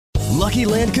Lucky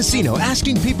Land Casino,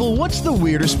 asking people, what's the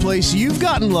weirdest place you've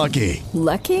gotten lucky?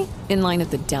 Lucky? In line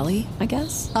at the deli, I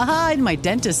guess? Aha, in my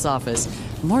dentist's office.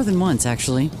 More than once,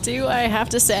 actually. Do I have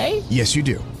to say? Yes, you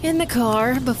do. In the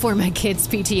car before my kids'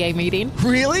 PTA meeting.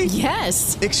 Really?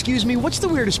 Yes. Excuse me, what's the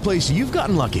weirdest place you've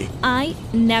gotten lucky? I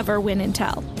never win and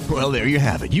tell. Well, there you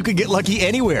have it. You can get lucky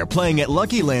anywhere, playing at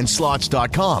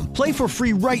LuckyLandSlots.com. Play for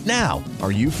free right now.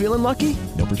 Are you feeling lucky?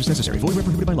 No purchase necessary. Void where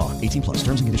prohibited by law. 18 plus.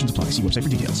 Terms and conditions apply. See website for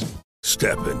details.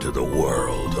 Step into the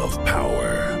world of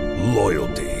power,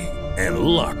 loyalty, and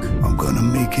luck. I'm gonna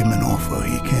make him an offer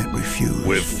he can't refuse.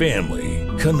 With family,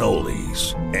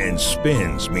 cannolis, and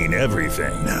spins mean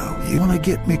everything. Now, you wanna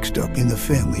get mixed up in the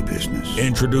family business.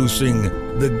 Introducing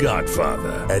The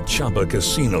Godfather at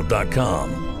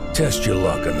ChumbaCasino.com. Test your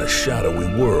luck in the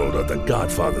shadowy world of The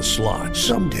Godfather slot.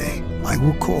 Someday, I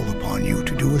will call upon you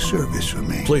to do a service for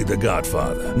me. Play The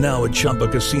Godfather, now at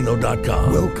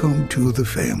ChumbaCasino.com. Welcome to the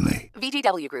family.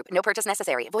 VGW Group. No purchase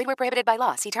necessary. Void where prohibited by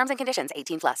law. See terms and conditions.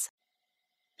 18 plus.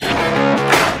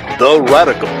 The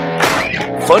Radical.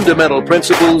 Fundamental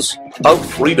principles of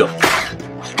freedom,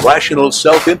 rational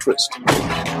self-interest,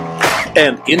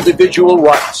 and individual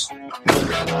rights.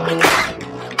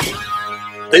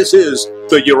 This is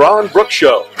the Yaron Brook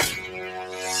Show.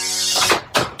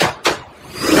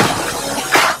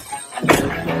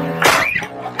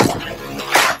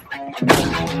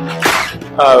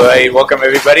 All right, welcome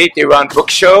everybody to Yaron Brook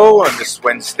Show on this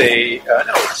Wednesday.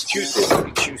 No, it's Tuesday.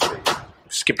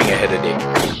 Skipping ahead a day.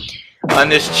 On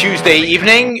this Tuesday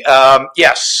evening,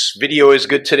 yes, video is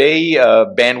good today.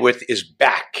 Bandwidth is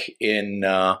back in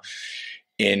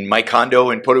my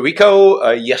condo in Puerto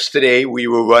Rico. Yesterday, we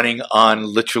were running on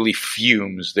literally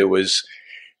fumes. There was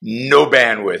no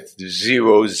bandwidth,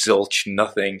 zero, zilch,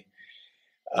 nothing.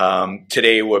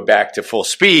 Today, we're back to full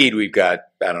speed. We've got,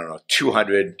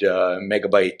 200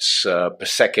 megabytes per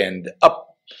second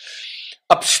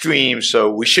upstream,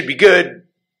 so we should be good.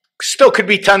 Still could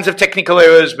be tons of technical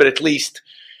errors, but at least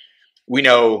we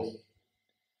know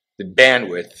the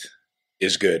bandwidth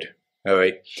is good. All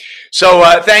right. So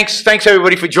thanks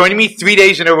everybody for joining me 3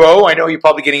 days in a row. I know you're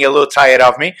probably getting a little tired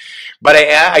of me, but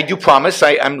I do promise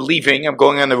I'm leaving. I'm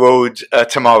going on the road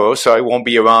tomorrow, so I won't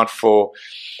be around for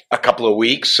a couple of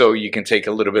weeks. So you can take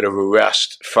a little bit of a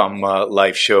rest from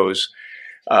live shows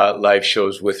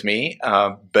with me.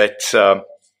 But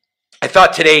I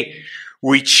thought today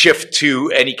we'd shift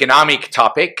to an economic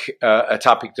topic, a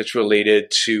topic that's related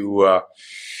to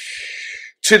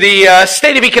the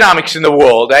state of economics in the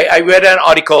world. I read an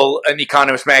article in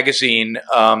Economist magazine.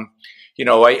 I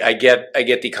get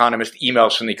The Economist,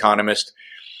 emails from The Economist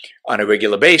on a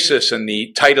regular basis, and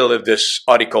the title of this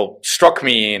article struck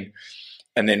me,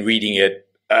 and then reading it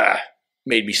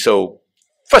made me so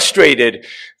frustrated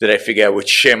that I figured I would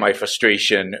share my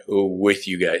frustration with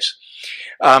you guys.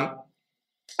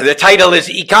 The title is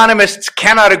 "Economists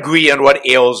Cannot Agree on What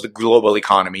Ails the Global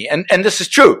Economy." And this is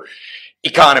true.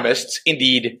 Economists,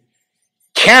 indeed,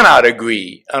 cannot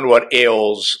agree on what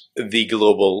ails the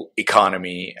global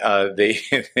economy. They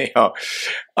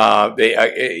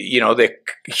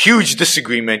huge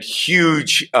disagreement,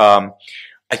 huge,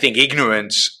 I think,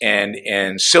 ignorance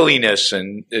and silliness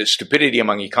and stupidity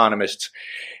among economists,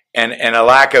 and a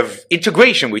lack of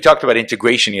integration. We talked about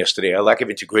integration yesterday. A lack of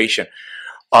integration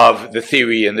of the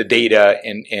theory and the data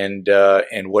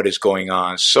and what is going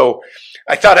on. So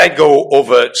I thought I'd go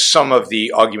over some of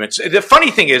the arguments. The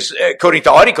funny thing is, according to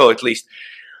the article at least,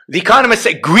 the economists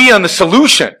agree on the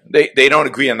solution. They don't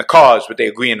agree on the cause, but they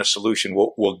agree on the solution.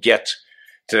 We'll get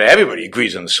to that. Everybody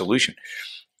agrees on the solution.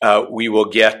 We will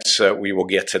get to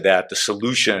that, the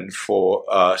solution for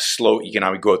slow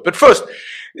economic growth. But first,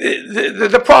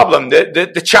 the problem,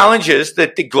 the challenge is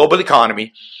that the global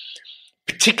economy,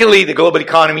 particularly the global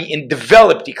economy in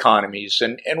developed economies,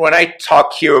 and when I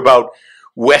talk here about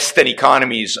Western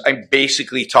economies, I'm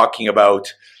basically talking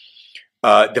about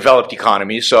developed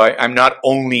economies. So I'm not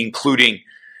only including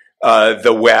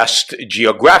the West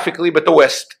geographically, but the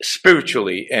West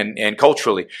spiritually and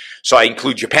culturally. So I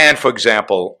include Japan, for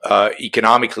example.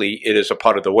 Economically, it is a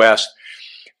part of the West.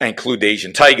 I include the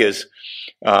Asian tigers,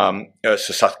 so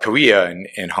South Korea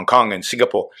and Hong Kong and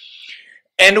Singapore.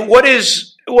 And what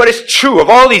is true of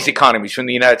all these economies, from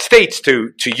the United States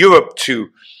to Europe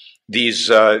to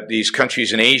these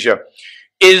countries in Asia,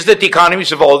 is that the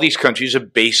economies of all these countries are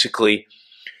basically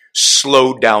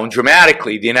slowed down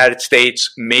dramatically. The United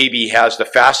States maybe has the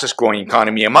fastest growing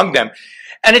economy among them,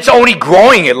 and it's only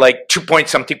growing at like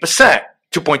 2.something%.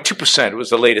 2.2% was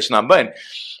the latest number, and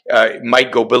it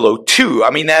might go below 2.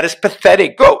 I mean, that is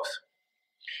pathetic growth.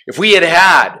 If we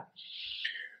had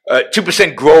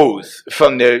 2% growth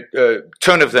from the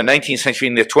turn of the 19th century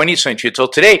and the 20th century until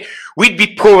today, we'd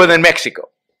be poorer than Mexico.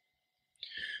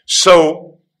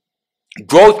 So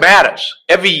growth matters.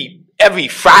 Every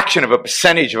fraction of a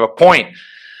percentage of a point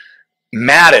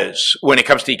matters when it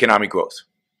comes to economic growth.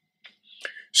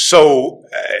 So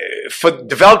for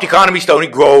developed economies to only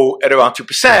grow at around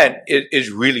 2%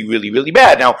 is really, really, really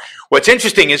bad. Now, what's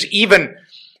interesting is even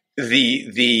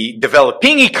the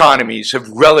developing economies have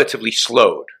relatively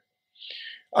slowed.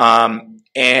 And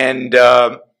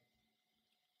I'd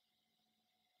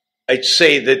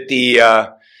say that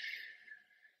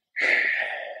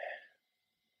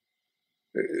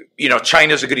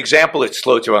China's a good example. It's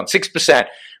slowed to around 6%,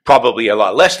 probably a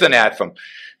lot less than that, from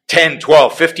 10,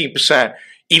 12, 15%.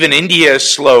 Even India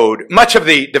has slowed. Much of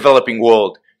the developing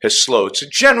world has slowed. So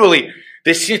generally,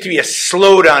 there seems to be a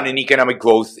slowdown in economic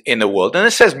growth in the world. And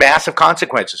this has massive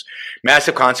consequences.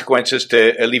 Massive consequences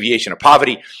to alleviation of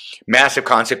poverty, massive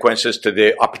consequences to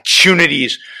the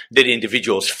opportunities that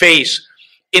individuals face.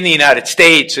 In the United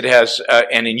States, it has,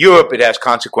 and in Europe, it has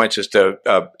consequences to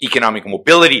economic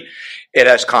mobility. It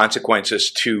has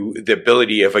consequences to the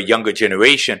ability of a younger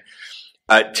generation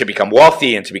to become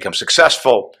wealthy and to become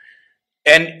successful.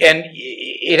 And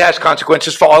it has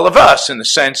consequences for all of us in the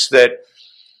sense that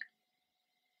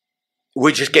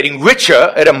we're just getting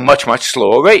richer at a much, much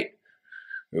slower rate.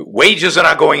 Wages are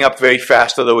not going up very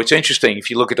fast, although it's interesting. If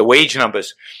you look at the wage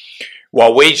numbers,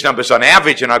 while wage numbers on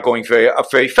average are not going up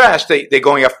very fast, they're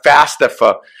going up faster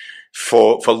for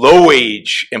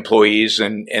low-wage employees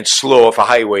and slower for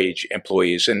high-wage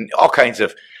employees, and all kinds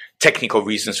of technical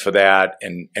reasons for that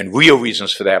and real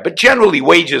reasons for that. But generally,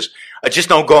 wages are just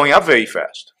not going up very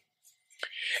fast.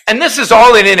 And this is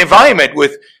all in an environment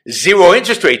with zero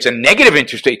interest rates and negative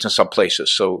interest rates in some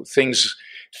places. So things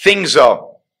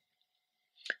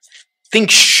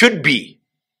should be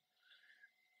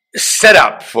set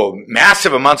up for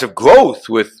massive amounts of growth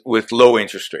with low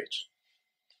interest rates.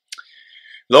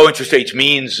 Low interest rates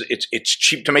means it's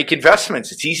cheap to make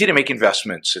investments. It's easy to make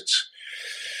investments. It's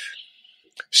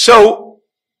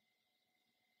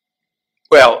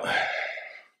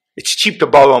cheap to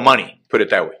borrow money, put it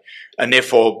that way. And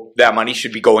therefore, that money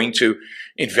should be going to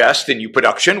invest in new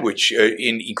production, which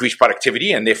in increased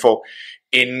productivity, and therefore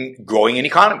in growing an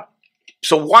economy.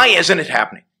 So why isn't it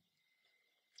happening?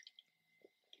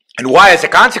 And why, as a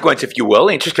consequence, if you will,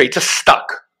 interest rates are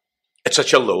stuck at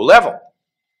such a low level?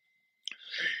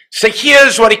 So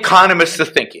here's what economists are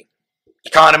thinking.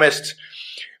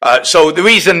 So the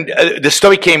reason the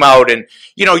story came out, and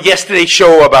yesterday's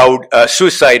show about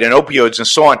suicide and opioids and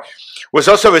so on, was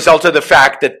also a result of the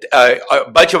fact that a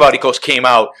bunch of articles came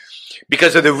out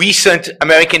because of the recent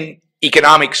American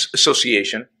Economics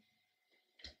Association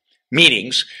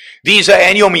meetings. These are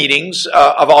annual meetings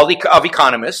of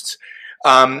economists,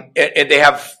 and they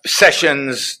have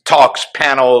sessions, talks,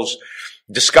 panels,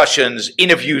 discussions,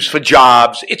 interviews for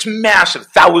jobs. It's massive,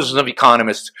 thousands of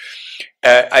economists.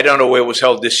 I don't know where it was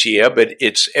held this year, but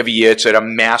every year it's at a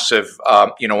massive,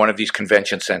 one of these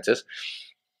convention centers.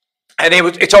 And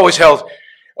it's always held,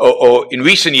 or in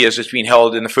recent years, it's been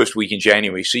held in the first week in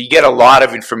January. So you get a lot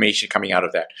of information coming out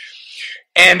of that.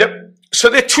 And so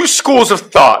there are two schools of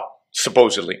thought,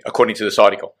 supposedly, according to this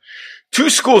article.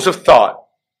 Two schools of thought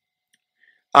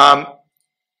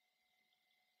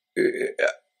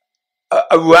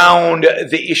around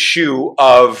the issue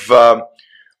of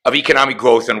economic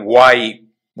growth and why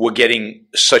we're getting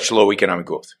such low economic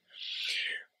growth.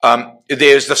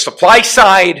 There's the supply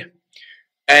side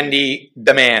and the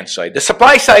demand side. The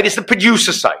supply side is the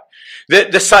producer side,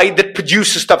 the side that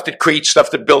produces stuff, that creates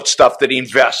stuff, that builds stuff, that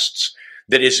invests,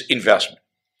 that is investment.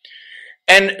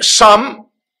 And some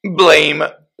blame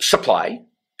supply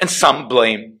and some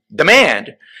blame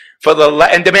demand.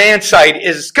 And demand side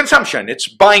is consumption. It's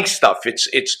buying stuff. It's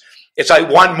I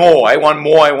want more,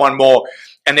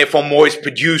 and therefore more is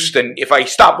produced. And if I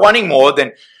stop wanting more,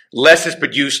 then less is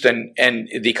produced, and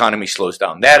the economy slows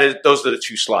down. Those are the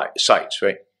two sides,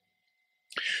 right?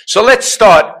 So let's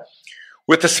start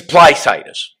with the supply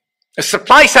siders. The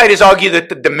supply siders argue that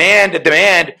the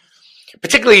demand,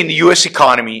 particularly in the U.S.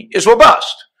 economy, is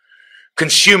robust.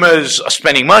 Consumers are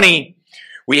spending money.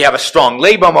 We have a strong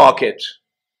labor market.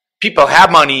 People have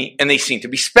money, and they seem to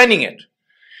be spending it.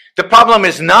 The problem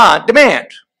is not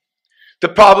demand. The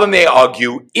problem, they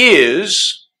argue,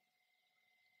 is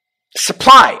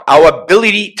supply, our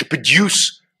ability to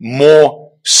produce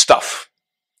more stuff.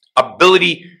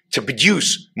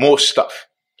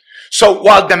 So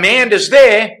while demand is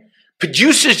there,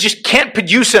 producers just can't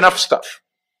produce enough stuff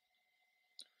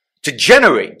to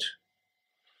generate,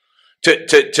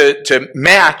 to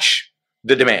match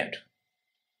the demand.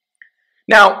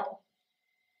 Now,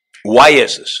 why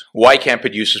is this? Why can't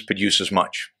producers produce as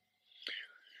much?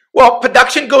 Well,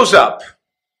 production goes up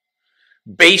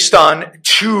based on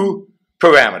two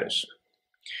parameters.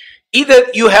 Either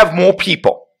you have more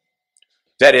people,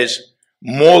 that is,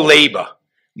 more labor,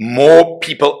 more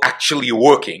people actually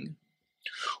working,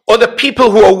 or the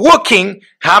people who are working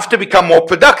have to become more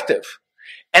productive.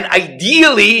 And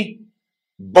ideally,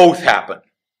 both happen.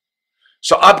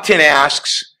 So Upton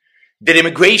asks, did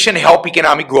immigration help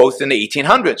economic growth in the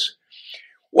 1800s?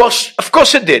 Well, of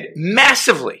course it did,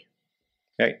 massively.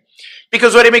 Okay?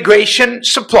 Because what immigration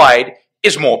supplied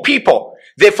is more people.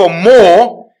 Therefore,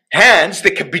 more hands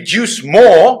that can produce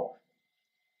more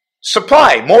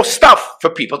supply, more stuff for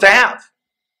people to have.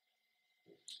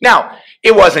 Now,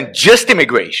 it wasn't just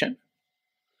immigration.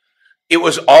 It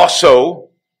was also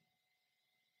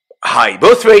high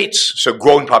birth rates, so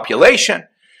growing population,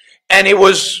 and it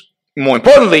was, more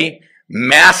importantly,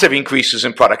 massive increases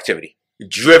in productivity,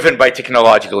 driven by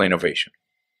technological innovation.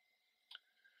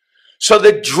 So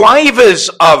the drivers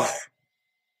of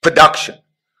production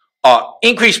are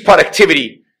increased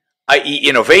productivity, i.e.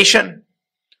 innovation,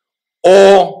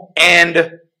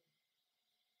 and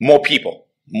more people,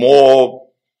 more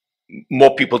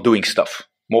people doing stuff,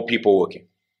 more people working.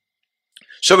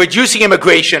 So reducing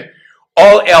immigration,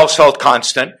 all else held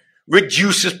constant,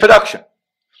 reduces production.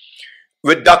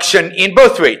 Reduction in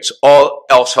birth rates, all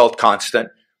else held constant,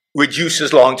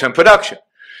 reduces long-term production.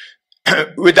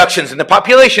 Reductions in the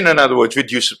population, in other words,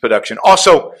 reduces production.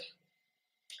 Also,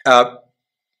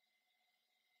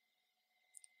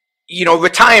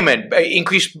 retirement,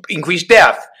 increased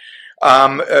death,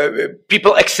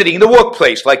 people exiting the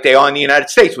workplace like they are in the United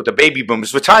States with the baby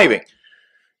boomers retiring.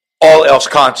 All else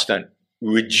constant,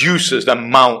 reduces the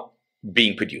amount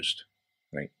being produced.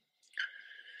 Right?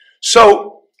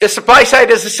 So the supply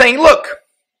side is saying, look,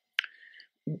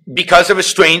 because of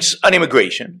restraints on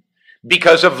immigration,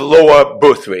 because of lower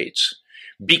birth rates,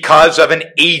 because of an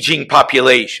aging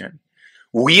population,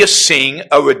 we are seeing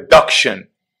a reduction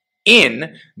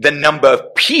in the number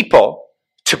of people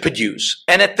to produce.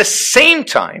 And at the same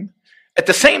time,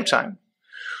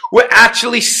 we're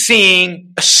actually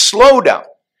seeing a slowdown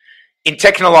in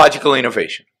technological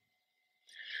innovation.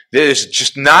 There's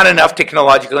just not enough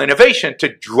technological innovation to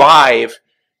drive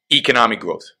economic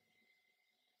growth.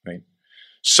 Right?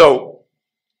 So,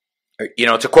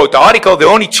 to quote the article, there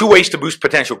are only two ways to boost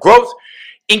potential growth: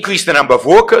 increase the number of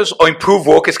workers or improve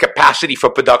workers' capacity for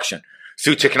production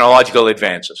through technological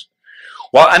advances.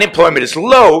 While unemployment is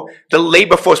low, the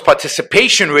labor force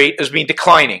participation rate has been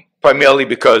declining, primarily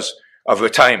because of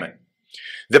retirement.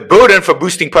 The burden for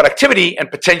boosting productivity and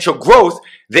potential growth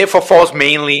therefore falls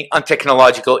mainly on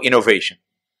technological innovation.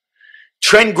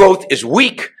 Trend growth is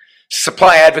weak,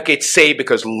 supply advocates say,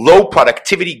 because low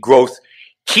productivity growth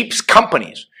keeps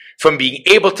companies from being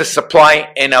able to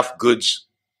supply enough goods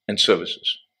and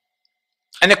services.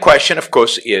 And the question, of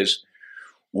course, is,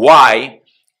 why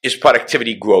is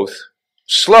productivity growth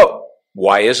slow?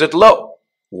 Why is it low?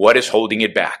 What is holding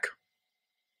it back?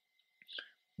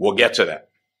 We'll get to that.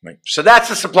 Right? So that's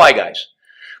the supply, guys.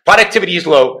 Productivity is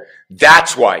low.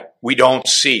 That's why we don't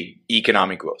see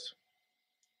economic growth.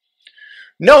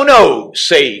 No,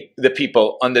 say the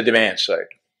people on the demand side.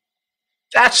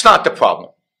 That's not the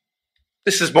problem.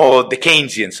 This is more the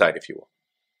Keynesian side, if you will.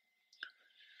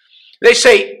 They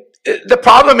say the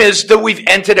problem is that we've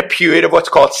entered a period of what's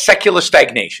called secular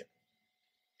stagnation.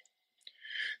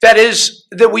 That is,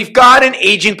 that we've got an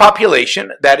aging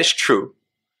population, that is true.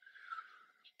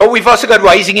 But we've also got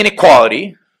rising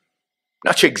inequality.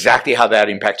 Not sure exactly how that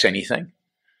impacts anything.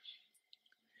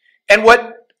 And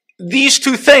what these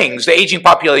two things, the aging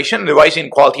population and the rising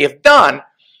inequality, have done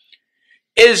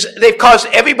is they've caused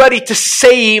everybody to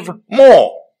save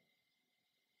more.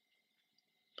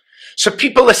 So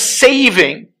people are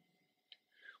saving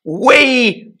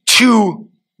way too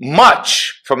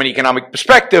much, from an economic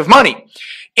perspective, money.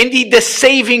 Indeed, they're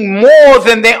saving more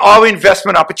than there are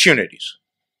investment opportunities.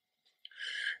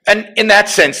 And in that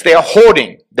sense, they are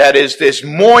hoarding. That is, there's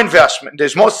more investment,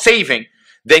 there's more saving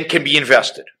than can be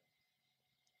invested.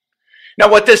 Now,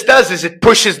 what this does is it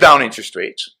pushes down interest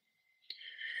rates,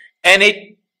 and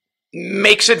it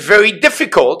makes it very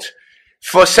difficult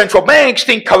for central banks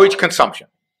to encourage consumption.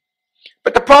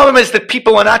 But the problem is that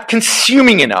people are not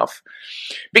consuming enough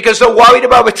because they're worried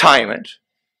about retirement,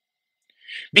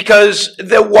 because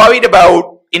they're worried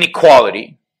about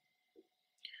inequality,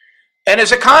 and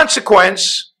as a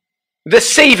consequence, they're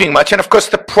saving much. And of course,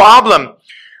 the problem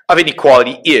of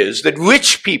inequality is that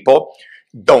rich people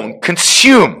don't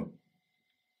consume.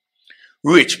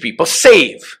 Rich people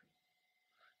save.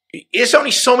 There's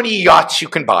only so many yachts you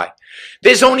can buy.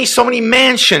 There's only so many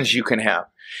mansions you can have.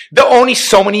 There are only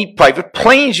so many private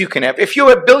planes you can have. If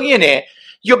you're a billionaire,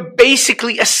 you're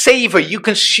basically a saver. You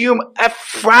consume a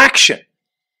fraction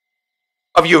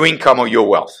of your income or your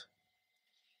wealth.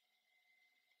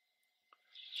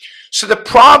 So the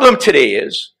problem today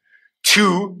is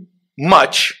too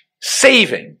much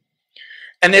saving.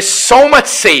 And there's so much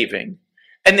saving,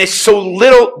 and there's so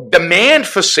little demand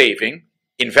for saving,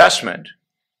 investment,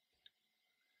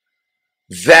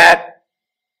 that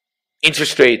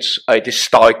interest rates are at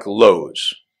historic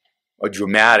lows, or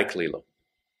dramatically low.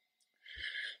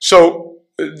 So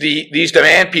these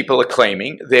demand people are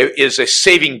claiming there is a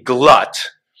saving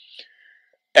glut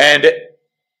and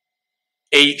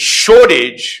a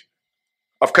shortage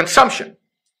of consumption,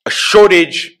 a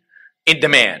shortage in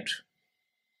demand,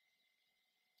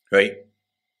 right?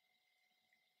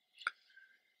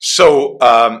 So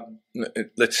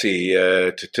let's see.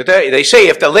 Today they say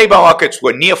if the labor markets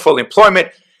were near full employment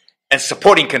and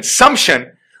supporting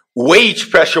consumption,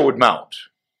 wage pressure would mount.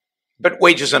 But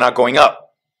wages are not going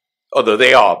up, although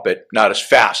they are, but not as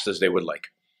fast as they would like.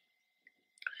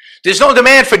 There's no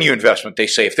demand for new investment, they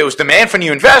say. If there was demand for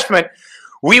new investment,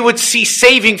 we would see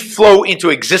saving flow into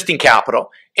existing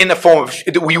capital in the form of,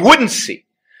 we wouldn't see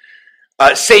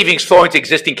savings flow into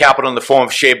existing capital in the form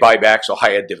of share buybacks or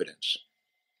higher dividends.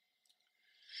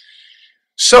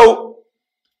 So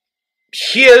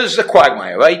here's the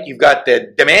quagmire, right? You've got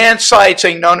the demand side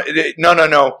saying,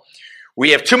 no.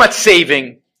 We have too much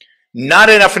saving, not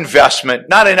enough investment,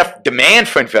 not enough demand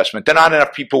for investment. There are not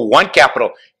enough people who want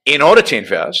capital in order to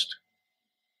invest.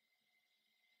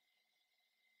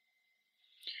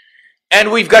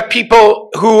 And we've got people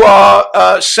who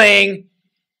are saying,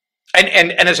 and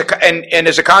as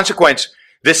a consequence,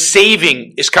 the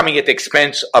saving is coming at the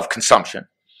expense of consumption.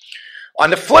 On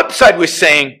the flip side, we're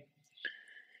saying,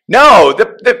 no,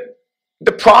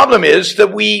 the problem is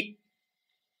that we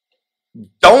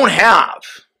don't have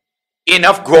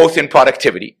enough growth in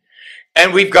productivity,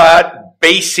 and we've got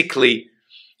basically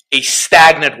a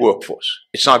stagnant workforce.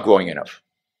 It's not growing enough.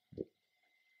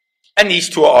 And these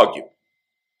two argue.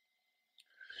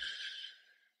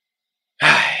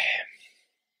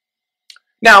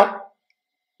 Now,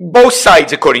 both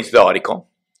sides, according to the article,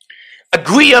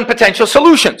 agree on potential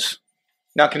solutions.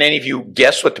 Now, can any of you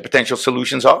guess what the potential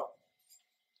solutions are?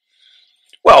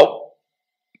 Well,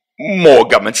 more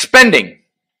government spending.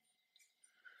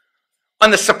 On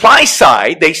the supply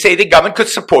side, they say the government could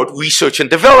support research and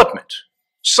development,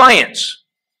 science,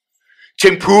 to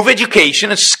improve education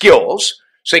and skills,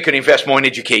 so they could invest more in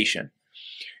education,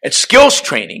 and skills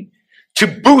training to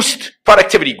boost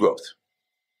productivity growth.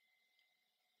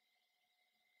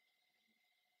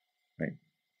 Right.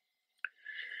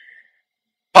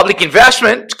 Public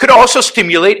investment could also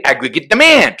stimulate aggregate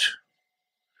demand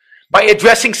by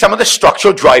addressing some of the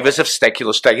structural drivers of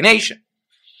secular stagnation.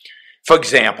 For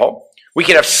example, we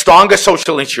could have stronger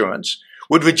social insurance,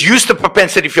 would reduce the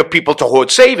propensity for people to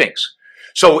hoard savings.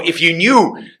 So if you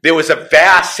knew there was a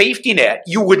vast safety net,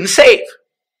 you wouldn't save.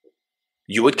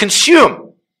 You would consume.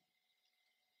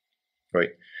 Right?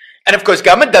 And of course,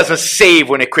 government doesn't save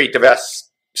when it creates the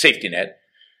vast safety net.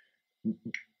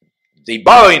 They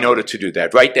borrow in order to do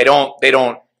that, right? They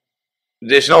don't,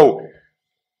 there's no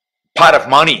pot of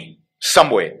money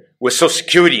somewhere with Social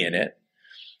Security in it.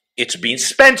 It's been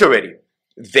spent already.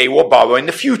 They will borrow in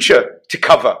the future to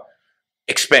cover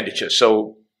expenditures.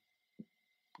 So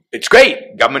it's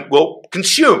great. Government will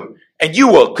consume, and you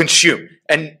will consume,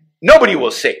 and nobody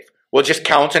will save. We'll just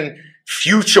count on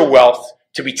future wealth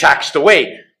to be taxed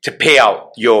away to pay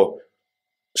out your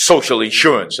social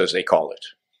insurance, as they call it.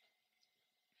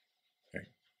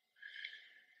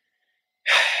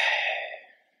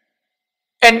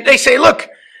 And they say, look,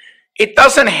 it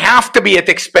doesn't have to be at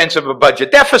the expense of a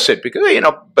budget deficit, because,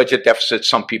 budget deficit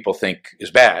some people think is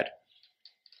bad.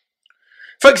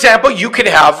 For example, you could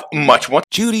have much more.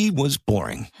 Judy was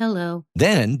boring. Hello.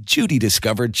 Then Judy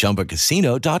discovered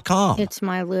ChumbaCasino.com. It's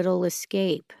my little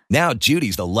escape. Now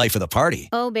Judy's the life of the party.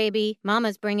 Oh, baby,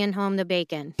 mama's bringing home the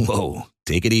bacon. Whoa,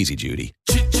 take it easy, Judy.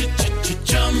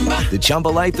 The Chumba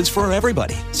life is for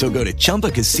everybody. So go to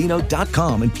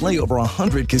ChumbaCasino.com and play over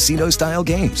 100 casino-style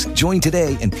games. Join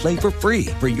today and play for free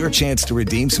for your chance to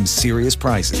redeem some serious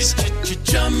prizes.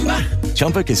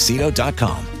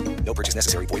 ChumbaCasino.com. No purchase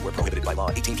necessary. Void where prohibited by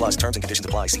law. 18+ terms and conditions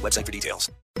apply. See website for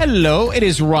details. Hello, it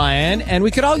is Ryan, and we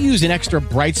could all use an extra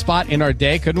bright spot in our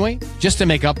day, couldn't we? Just to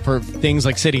make up for things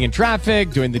like sitting in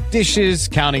traffic, doing the dishes,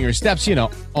 counting your steps, you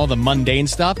know, all the mundane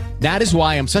stuff. That is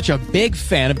why I'm such a big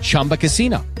fan of Chumba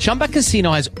Casino. Chumba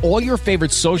Casino has all your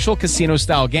favorite social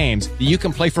casino-style games that you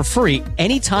can play for free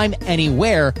anytime,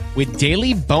 anywhere with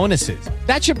daily bonuses.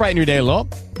 That should brighten your day a little.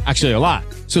 Actually, a lot.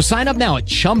 So sign up now at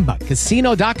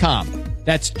ChumbaCasino.com.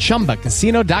 That's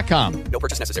ChumbaCasino.com. No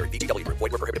purchase necessary. VGW Group.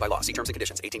 Void where prohibited by law. See terms and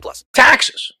conditions. 18+.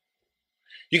 Taxes.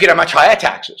 You get a much higher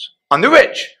taxes on the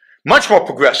rich, much more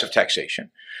progressive taxation.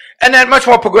 And that much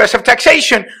more progressive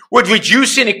taxation would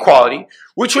reduce inequality,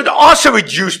 which would also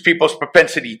reduce people's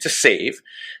propensity to save,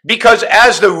 because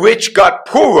as the rich got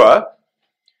poorer,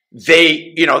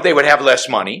 they would have less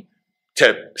money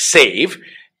to save.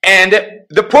 And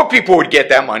the poor people would get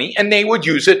that money and they would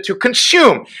use it to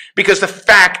consume, because the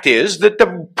fact is that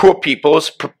the poor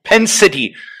people's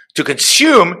propensity to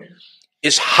consume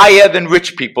is higher than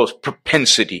rich people's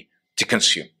propensity to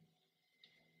consume.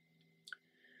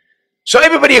 So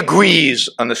everybody agrees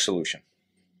on the solution.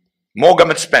 More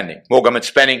government spending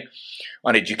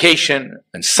on education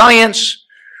and science,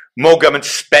 more government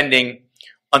spending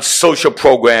on social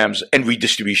programs and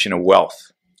redistribution of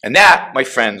wealth. And that, my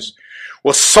friends,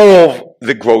 will solve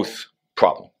the growth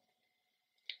problem.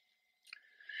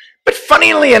 But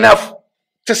funnily enough,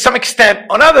 to some extent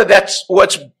or another, that's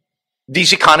what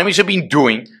these economies have been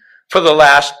doing for the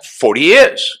last 40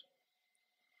 years.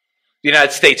 The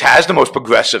United States has the most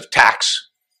progressive tax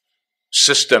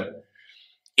system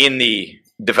in the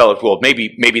developed world.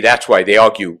 Maybe that's why they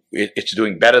argue it's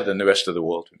doing better than the rest of the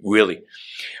world, really.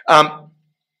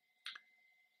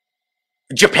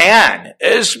 Japan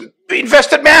has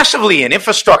invested massively in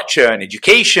infrastructure and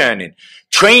education and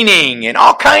training and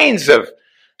all kinds of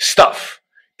stuff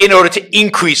in order to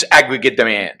increase aggregate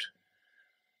demand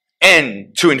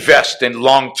and to invest in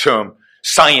long-term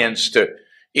science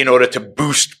in order to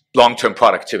boost long-term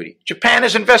productivity. Japan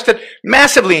has invested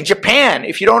massively in Japan.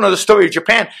 If you don't know the story of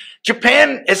Japan,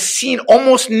 Japan has seen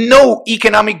almost no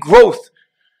economic growth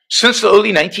since the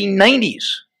early 1990s.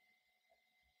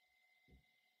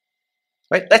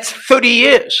 Right? That's 30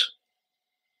 years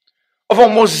of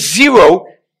almost zero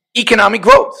economic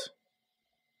growth.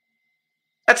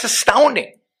 That's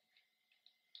astounding.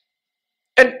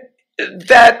 And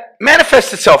that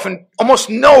manifests itself in almost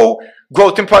no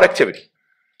growth in productivity.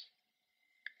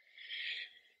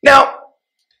 Now,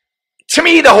 to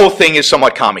me, the whole thing is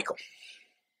somewhat comical.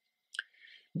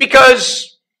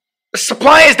 Because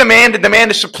supply is demand and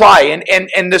demand is supply.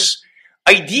 And this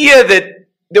idea that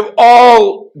they're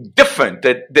all different,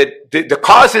 that the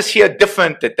causes here are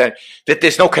different, that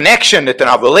there's no connection, that they're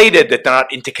not related, that they're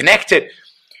not interconnected,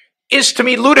 is to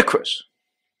me ludicrous.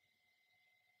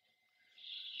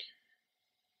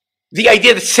 The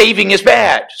idea that saving is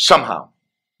bad somehow,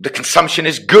 that consumption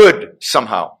is good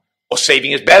somehow, or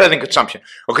saving is better than consumption,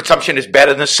 or consumption is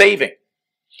better than saving.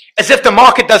 As if the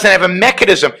market doesn't have a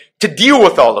mechanism to deal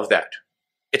with all of that.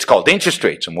 It's called interest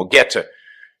rates, and we'll get to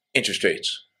interest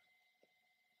rates.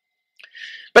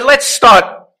 But let's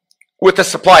start with the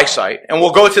supply side, and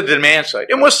we'll go to the demand side,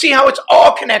 and we'll see how it's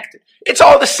all connected. It's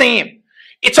all the same.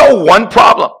 It's all one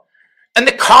problem. And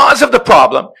the cause of the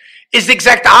problem is the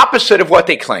exact opposite of what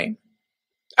they claim.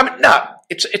 I mean, no,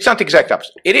 it's not the exact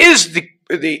opposite. It is the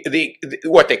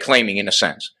what they're claiming in a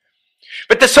sense.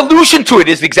 But the solution to it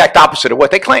is the exact opposite of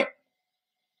what they claim.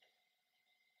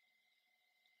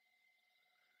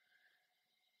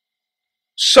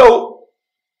 So,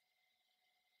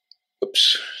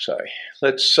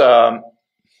 let's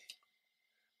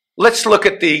look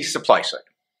at the supply side.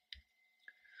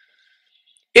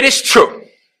 It is true.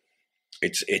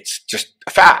 It's just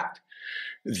a fact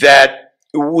that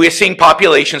we're seeing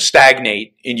population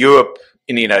stagnate in Europe,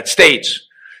 in the United States.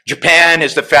 Japan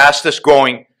is the fastest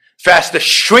growing, fastest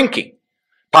shrinking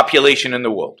population in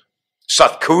the world.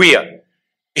 South Korea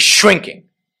is shrinking.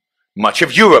 Much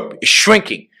of Europe is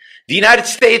shrinking. The United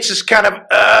States is kind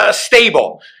of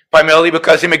stable, primarily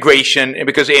because immigration and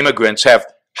because immigrants have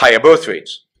higher birth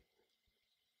rates.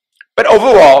 But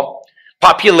overall,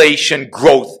 population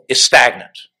growth is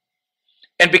stagnant.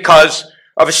 And because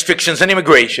of restrictions on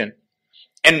immigration,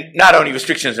 and not only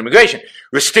restrictions on immigration,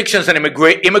 restrictions on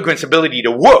immigrants' ability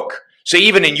to work. So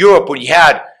even in Europe, when you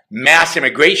had mass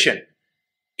immigration,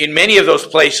 in many of those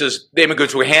places, the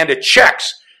immigrants were handed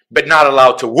checks, but not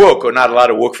allowed to work, or not allowed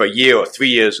to work for a year or 3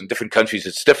 years. In different countries,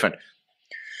 it's different.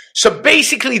 So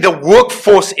basically, the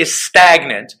workforce is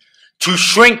stagnant to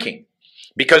shrinking,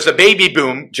 because the baby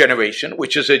boom generation,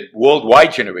 which is a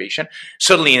worldwide generation,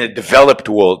 certainly in a developed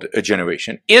world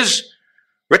generation, is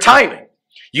retiring.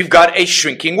 You've got a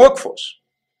shrinking workforce.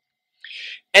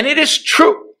 And it is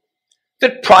true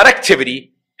that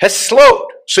productivity has slowed.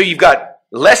 So you've got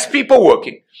less people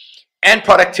working and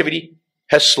productivity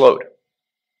has slowed.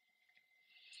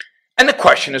 And the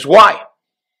question is why?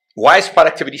 Why has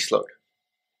productivity slowed?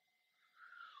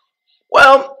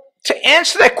 Well, to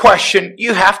answer that question,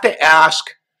 you have to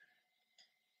ask,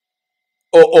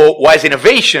 or why has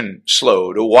innovation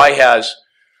slowed? Or why has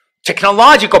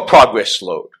technological progress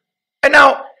slowed? And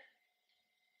now,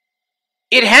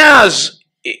 it has,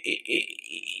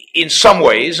 in some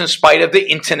ways, in spite of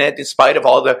the internet, in spite of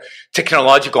all the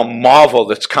technological marvel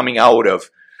that's coming out of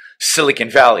Silicon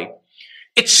Valley,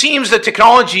 it seems that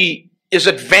technology is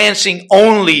advancing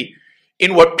only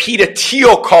in what Peter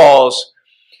Thiel calls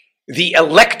the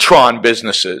electron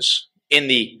businesses, in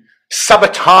the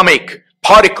subatomic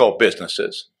particle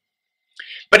businesses.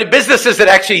 But in businesses that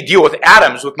actually deal with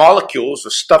atoms, with molecules,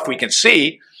 with stuff we can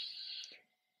see,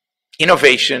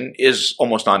 innovation is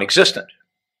almost non-existent.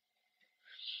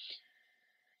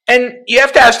 And you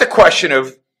have to ask the question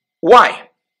of why?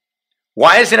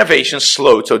 Why has innovation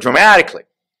slowed so dramatically?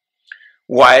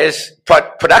 Why is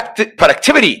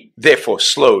productivity, therefore,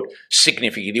 slowed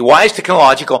significantly? Why is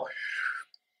technological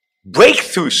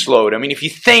breakthrough slowed? I mean, if you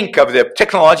think of the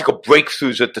technological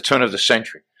breakthroughs at the turn of the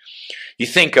century, you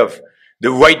think of the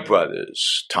Wright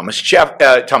brothers, Thomas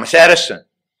Edison.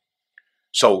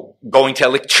 So going to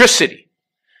electricity,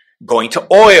 going to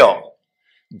oil,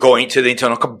 going to the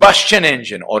internal combustion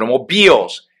engine,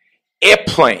 automobiles,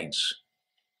 airplanes.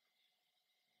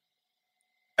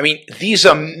 I mean, these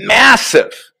are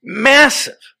massive,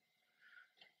 massive,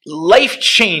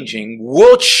 life-changing,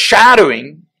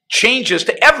 world-shattering changes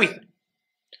to everything.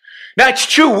 Now, it's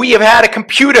true, we have had a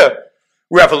computer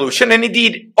revolution, and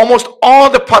indeed, almost all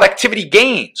the productivity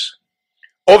gains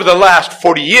over the last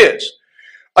 40 years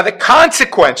are the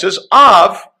consequences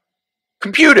of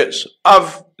computers,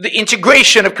 of the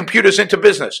integration of computers into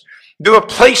business, the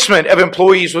replacement of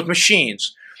employees with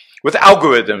machines, with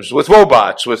algorithms, with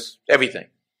robots, with everything.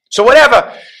 So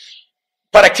whatever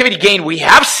productivity gain we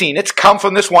have seen, it's come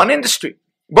from this one industry.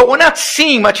 But we're not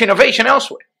seeing much innovation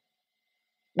elsewhere.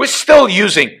 We're still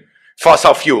using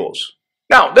fossil fuels.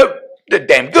 Now, they're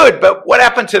damn good, but what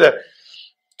happened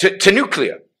to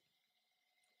nuclear?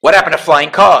 What happened to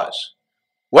flying cars?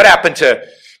 What happened to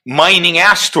mining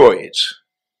asteroids?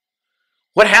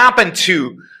 What happened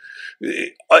to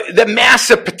the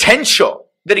massive potential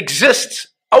that exists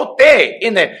out there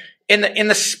in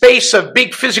the space of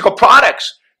big physical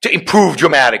products to improve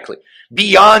dramatically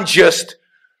beyond just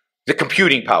the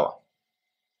computing power?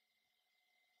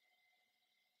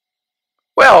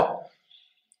 Well,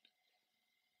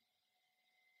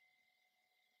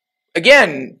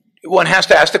 again, one has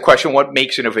to ask the question, what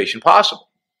makes innovation possible?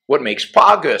 What makes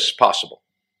progress possible?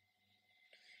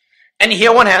 And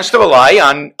here one has to rely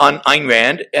on Ayn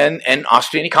Rand and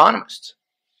Austrian economists.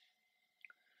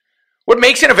 What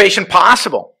makes innovation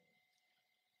possible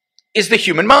is the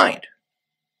human mind.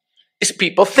 It's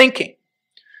people thinking.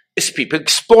 It's people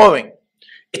exploring.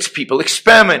 It's people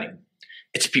experimenting.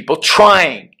 It's people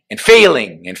trying and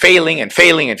failing and failing and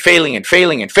failing and failing and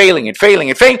failing and failing and failing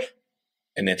and failing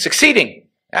and then succeeding.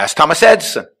 Ask Thomas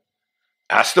Edison.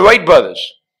 Ask the Wright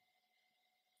brothers.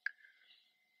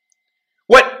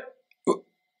 What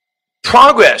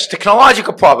progress,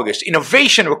 technological progress,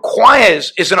 innovation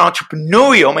requires is an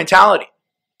entrepreneurial mentality,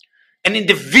 an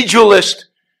individualist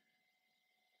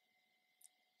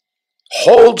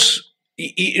holds,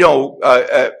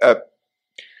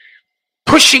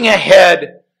 pushing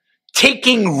ahead,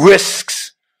 taking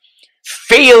risks,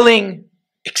 failing,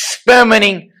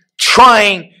 experimenting,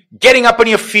 trying, getting up on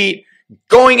your feet,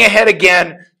 going ahead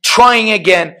again, trying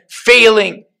again,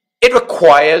 failing. It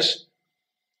requires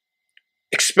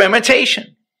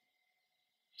experimentation.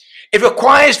 It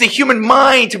requires the human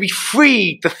mind to be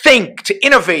free to think, to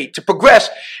innovate, to progress,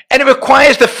 and it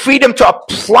requires the freedom to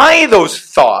apply those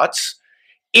thoughts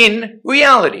in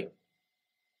reality.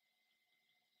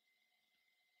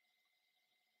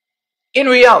 In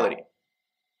reality.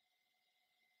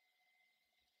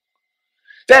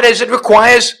 That is, it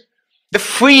requires the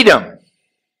freedom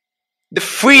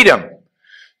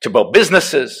to build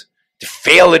businesses, to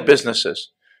fail at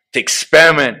businesses, to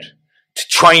experiment, to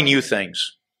try new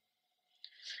things.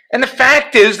 And the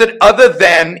fact is that other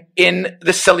than in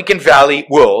the Silicon Valley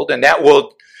world, and that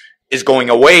world is going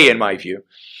away in my view,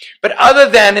 but other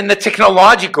than in the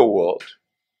technological world,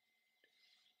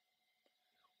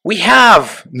 we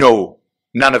have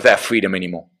none of that freedom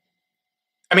anymore.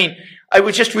 I mean, I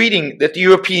was just reading that the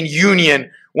European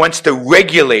Union wants to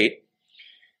regulate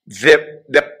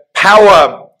the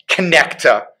power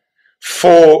connector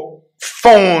for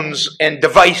phones and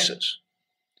devices.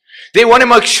 They want to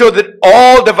make sure that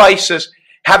all devices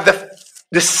have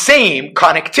the same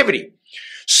connectivity,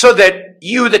 so that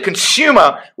you, the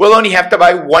consumer, will only have to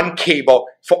buy one cable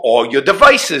for all your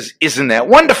devices. Isn't that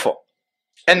wonderful?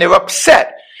 And they're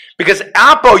upset because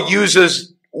Apple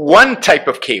uses one type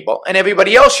of cable and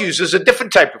everybody else uses a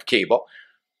different type of cable.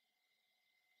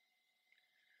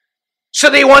 So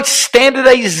they want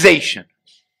standardization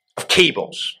of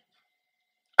cables.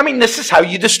 I mean, this is how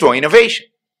you destroy innovation.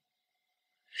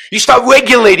 You start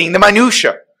regulating the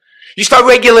minutia. You start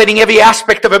regulating every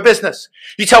aspect of a business.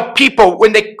 You tell people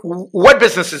what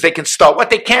businesses they can start, what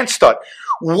they can't start,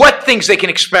 what things they can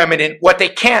experiment in, what they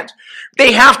can't.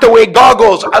 They have to wear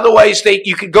goggles, otherwise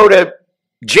you could go to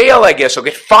jail, I guess, or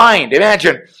get fined.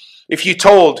 Imagine if you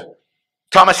told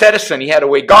Thomas Edison he had to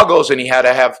wear goggles and he had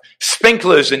to have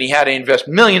sprinklers and he had to invest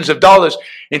millions of dollars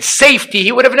in safety.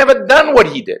 He would have never done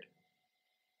what he did.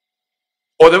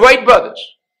 Or the Wright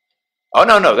brothers. Oh,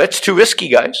 no, that's too risky,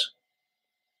 guys.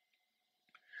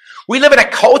 We live in a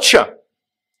culture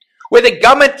where the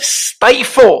government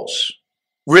stifles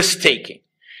risk-taking.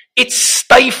 It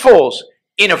stifles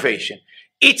innovation.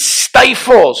 It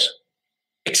stifles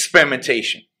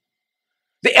experimentation.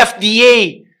 The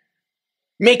FDA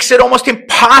makes it almost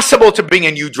impossible to bring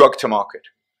a new drug to market.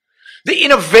 The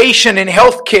innovation in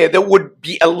healthcare that would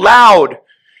be allowed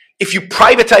if you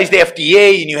privatized the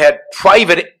FDA and you had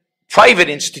private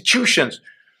institutions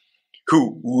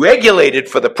who regulated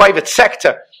for the private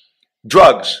sector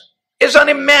drugs is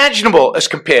unimaginable as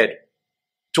compared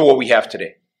to what we have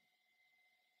today.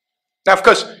 Now, of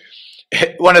course,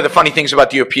 one of the funny things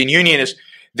about the European Union is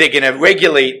they're going to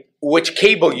regulate which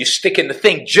cable you stick in the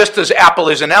thing, just as Apple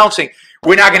is announcing,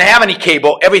 we're not going to have any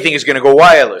cable, everything is going to go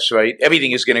wireless, right?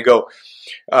 Everything is going to go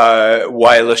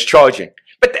wireless charging.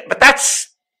 But that's,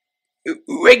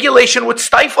 regulation would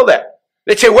stifle that.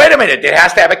 They'd say, wait a minute, it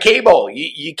has to have a cable.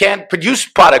 You can't produce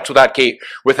products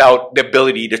without the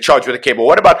ability to charge with a cable.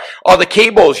 What about all the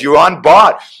cables you're on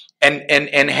board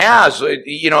and has?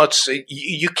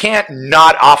 You can't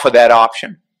not offer that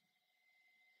option.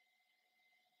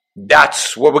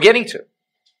 That's what we're getting to.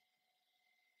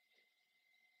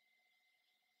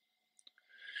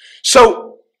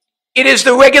 So it is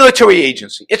the regulatory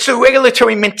agency. It's the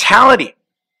regulatory mentality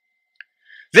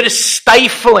that is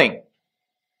stifling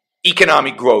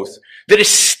economic growth, that is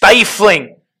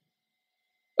stifling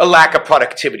a lack of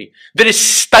productivity, that is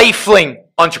stifling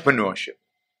entrepreneurship.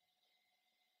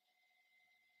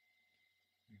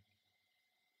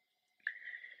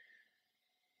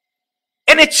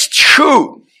 And it's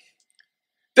true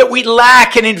that we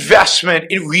lack an investment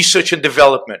in research and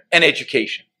development and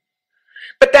education.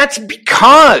 But that's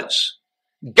because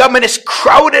government has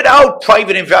crowded out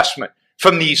private investment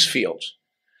from these fields.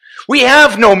 We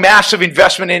have no massive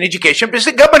investment in education because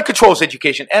the government controls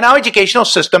education, and our educational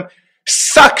system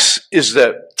sucks is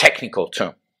the technical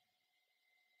term.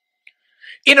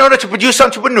 In order to produce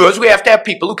entrepreneurs, we have to have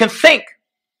people who can think.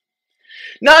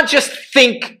 Not just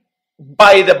think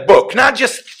by the book, not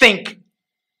just think,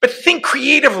 but think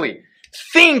creatively.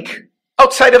 Think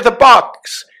outside of the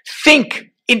box.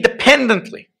 Think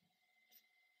independently.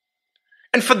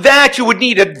 And for that, you would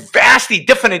need a vastly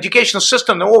different educational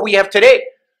system than what we have today,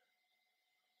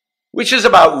 which is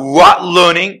about rote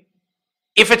learning,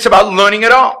 if it's about learning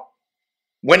at all,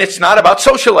 when it's not about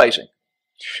socializing.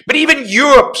 But even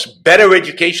Europe's better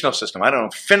educational system, I don't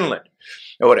know, Finland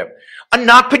or whatever, are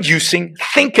not producing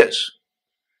thinkers,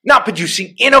 not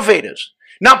producing innovators,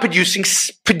 not producing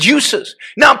producers,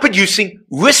 not producing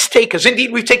risk takers.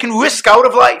 Indeed, we've taken risk out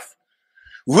of life.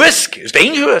 Risk is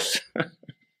dangerous.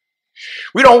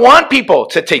 We don't want people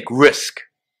to take risk.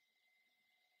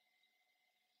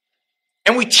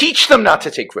 And we teach them not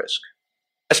to take risk.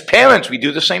 As parents, we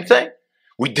do the same thing.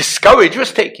 We discourage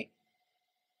risk-taking.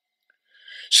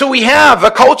 So we have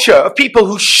a culture of people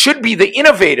who should be the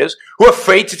innovators who are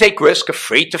afraid to take risk,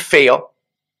 afraid to fail.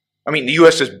 I mean, the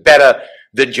U.S. is better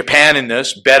than Japan in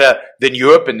this, better than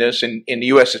Europe in this. In the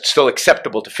U.S., it's still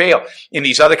acceptable to fail. In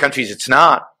these other countries, it's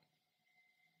not.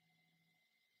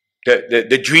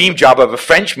 The dream job of a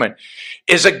Frenchman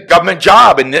is a government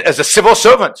job and as a civil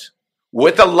servant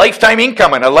with a lifetime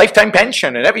income and a lifetime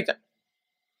pension and everything.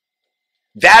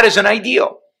 That is an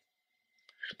ideal.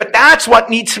 But that's what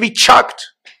needs to be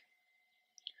chucked.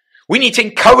 We need to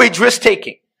encourage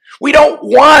risk-taking. We don't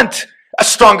want a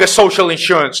stronger social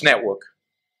insurance network.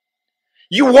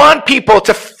 You want people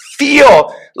to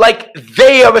feel like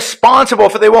they are responsible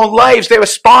for their own lives. They're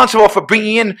responsible for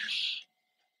bringing in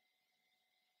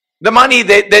the money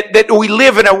that we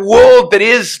live in a world that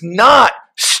is not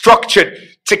structured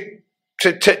to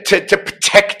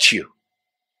protect you.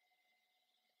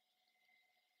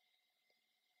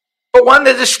 but one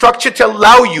that is structured to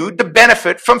allow you to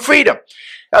benefit from freedom.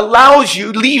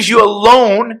 Leaves you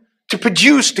alone to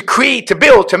produce, to create, to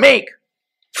build, to make,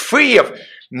 free of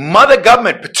mother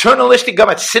government, paternalistic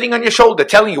government sitting on your shoulder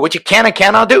telling you what you can and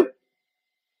cannot do,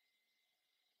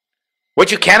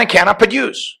 what you can and cannot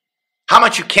produce, how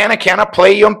much you can and cannot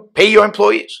pay your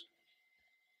employees.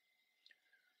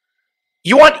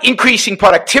 You want increasing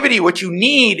productivity. What you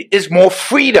need is more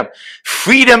freedom.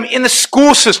 Freedom in the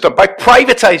school system by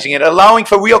privatizing it, allowing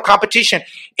for real competition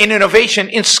and innovation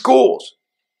in schools.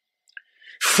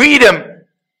 Freedom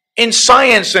in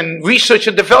science and research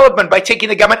and development by taking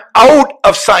the government out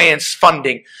of science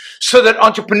funding so that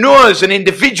entrepreneurs and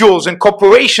individuals and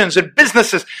corporations and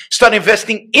businesses start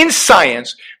investing in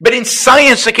science, but in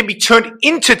science that can be turned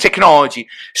into technology,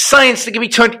 science that can be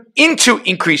turned into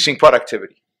increasing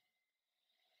productivity.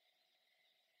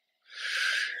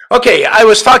 Okay, I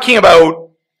was talking about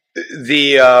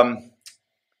the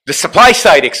supply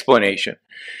side explanation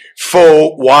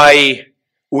for why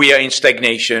we are in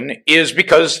stagnation is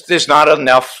because there's not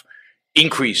enough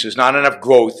increases, not enough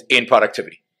growth in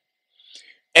productivity.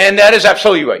 And that is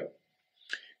absolutely right.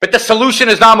 But the solution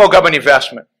is not more government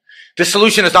investment. The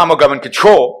solution is not more government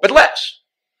control, but less.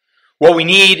 What we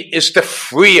need is to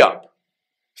free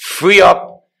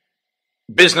up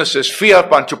businesses, free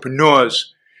up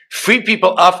entrepreneurs, free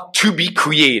people up to be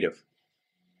creative.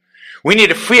 We need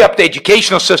to free up the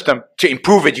educational system to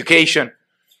improve education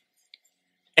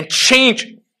and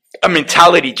change a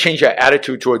mentality, change our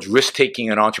attitude towards risk-taking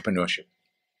and entrepreneurship.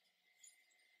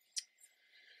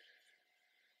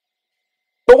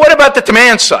 But what about the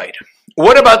demand side?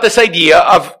 What about this idea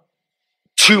of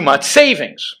too much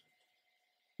savings?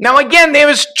 Now again, there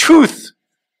is truth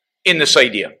in this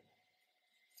idea.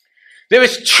 There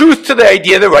is truth to the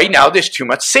idea that right now there's too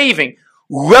much saving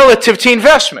relative to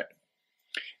investment.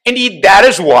 Indeed, that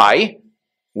is why,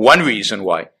 one reason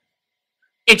why,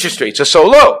 interest rates are so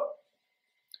low.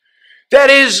 That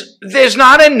is, there's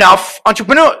not enough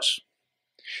entrepreneurs.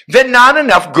 There are not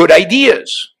enough good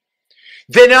ideas.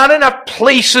 There are not enough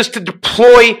places to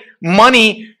deploy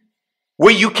money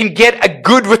where you can get a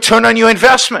good return on your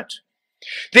investment.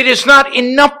 There is not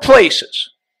enough places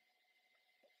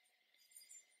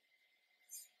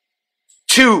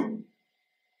to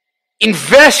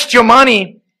invest your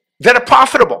money that are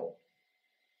profitable.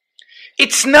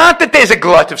 It's not that there's a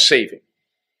glut of saving.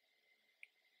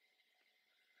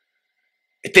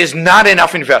 There's not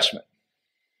enough investment.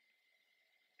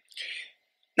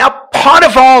 Now, part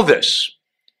of all this,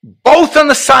 both on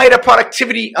the side of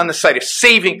productivity, on the side of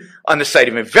saving, on the side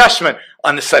of investment,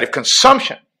 on the side of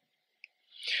consumption,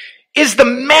 is the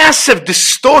massive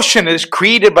distortion that is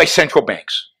created by central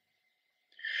banks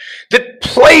that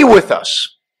play with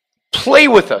us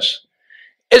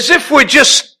as if we're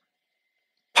just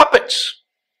puppets.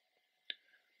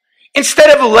 Instead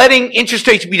of letting interest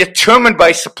rates be determined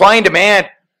by supply and demand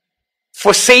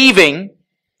for saving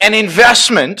and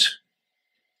investment,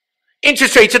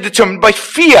 interest rates are determined by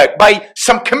fiat, by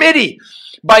some committee,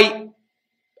 by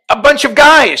a bunch of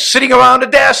guys sitting around a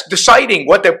desk deciding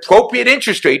what the appropriate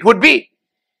interest rate would be.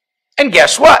 And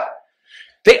guess what?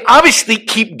 They obviously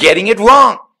keep getting it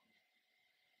wrong.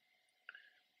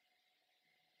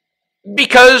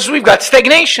 Because we've got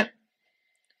stagnation.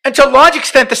 And to a large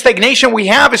extent, the stagnation we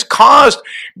have is caused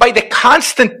by the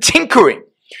constant tinkering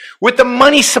with the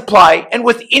money supply and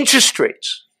with interest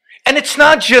rates. And it's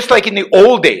not just like in the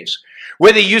old days,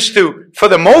 where they used to, for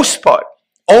the most part,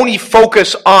 only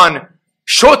focus on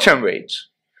short-term rates.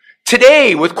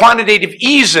 Today, with quantitative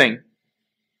easing,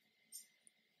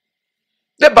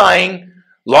 they're buying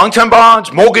long-term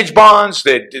bonds, mortgage bonds,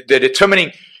 they're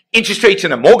determining interest rates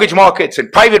in the mortgage markets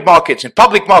and private markets and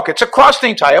public markets across the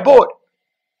entire board.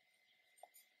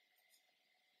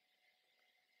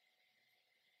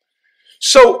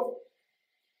 So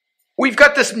we've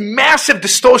got this massive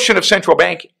distortion of central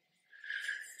banking.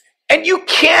 And you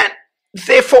can't,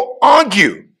 therefore,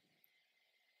 argue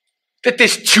that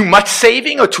there's too much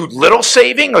saving or too little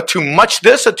saving or too much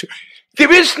this or too...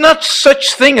 There is not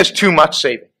such thing as too much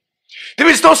saving. There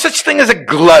is no such thing as a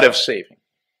glut of saving.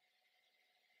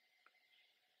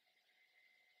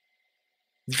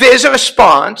 There's a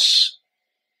response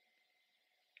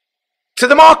to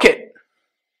the market.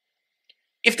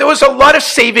 If there was a lot of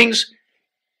savings,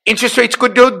 interest rates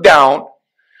could go down,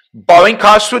 borrowing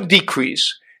costs would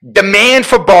decrease, demand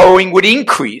for borrowing would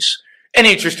increase, and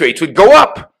interest rates would go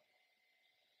up.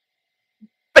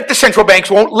 But the central banks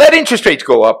won't let interest rates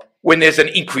go up when there's an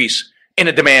increase in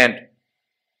the demand.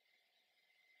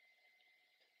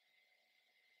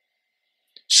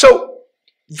 So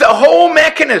the whole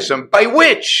mechanism by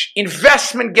which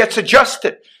investment gets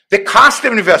adjusted, The cost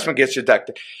of investment gets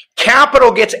deducted.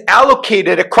 Capital gets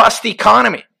allocated across the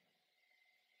economy.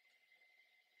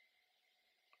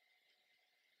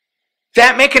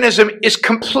 That mechanism is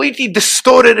completely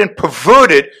distorted and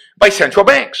perverted by central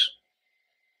banks.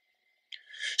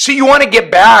 So you want to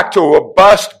get back to a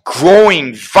robust,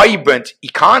 growing, vibrant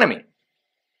economy.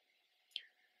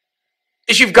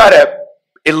 Is you've got to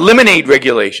eliminate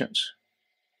regulations,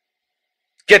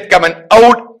 get government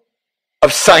out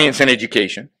of science and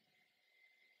education,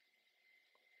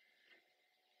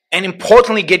 and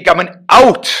importantly, get government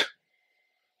out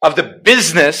of the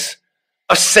business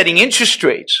of setting interest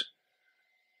rates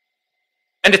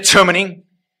and determining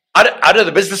out of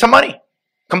the business of money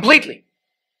completely.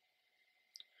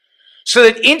 So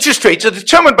that interest rates are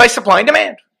determined by supply and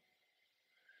demand.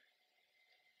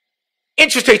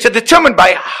 Interest rates are determined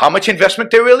by how much investment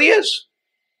there really is,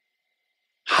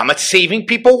 how much saving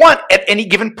people want at any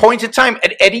given point in time,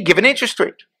 at any given interest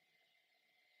rate.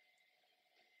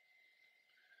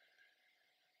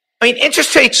 I mean,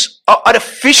 interest rates are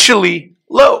artificially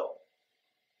low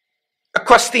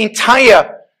across the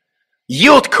entire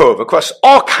yield curve, across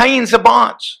all kinds of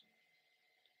bonds,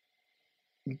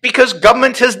 because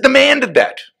government has demanded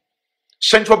that.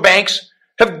 Central banks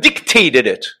have dictated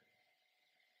it.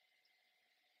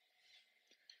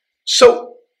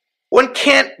 So one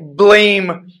can't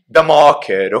blame the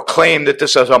market or claim that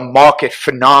this is a market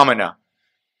phenomena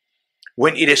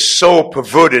when it is so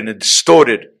perverted and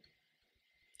distorted.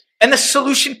 And the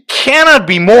solution cannot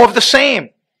be more of the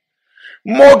same.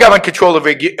 More government control of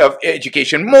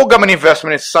education, more government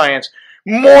investment in science,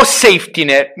 more safety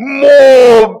net,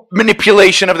 more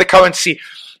manipulation of the currency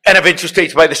and of interest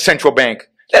rates by the central bank.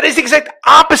 That is the exact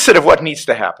opposite of what needs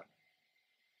to happen.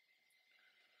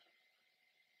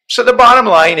 So the bottom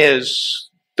line is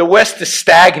the West is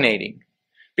stagnating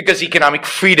because economic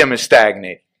freedom is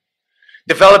stagnating.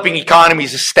 Developing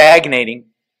economies are stagnating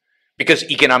because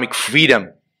economic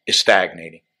freedom is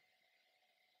stagnating.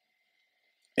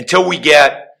 Until we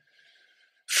get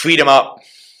freedom up,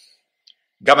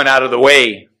 government out of the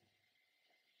way,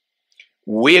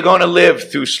 we're going to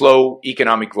live through slow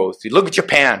economic growth. You look at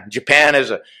Japan. Japan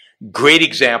is a great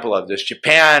example of this.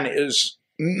 Japan is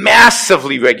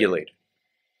massively regulated,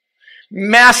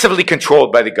 massively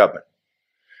controlled by the government.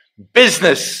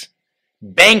 Business,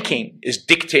 banking is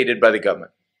dictated by the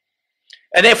government.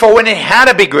 And therefore, when it had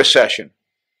a big recession,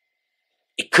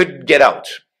 it couldn't get out.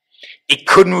 It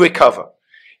couldn't recover.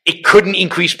 It couldn't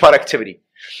increase productivity.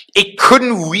 It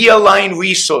couldn't realign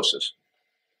resources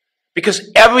because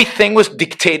everything was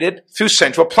dictated through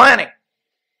central planning.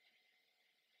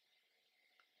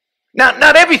 Now,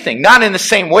 not everything, not in the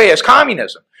same way as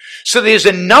communism. So there's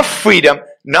enough freedom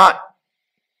not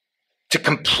to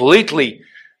completely,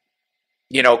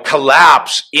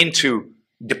 collapse into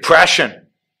depression,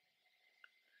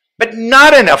 but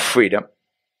not enough freedom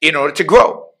in order to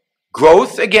grow.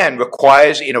 Growth, again,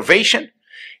 requires innovation.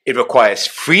 It requires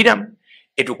freedom.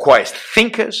 It requires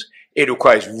thinkers. It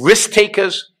requires risk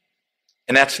takers.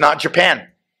 And that's not Japan.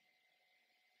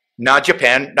 Not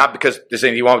Japan, not because there's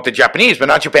anything wrong with the Japanese, but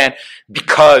not Japan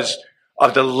because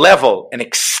of the level and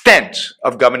extent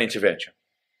of government intervention.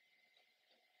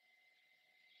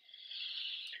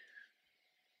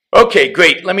 Okay,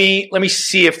 great. Let me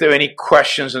see if there are any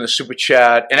questions in the Super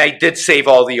Chat. And I did save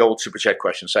all the old Super Chat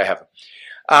questions, so I have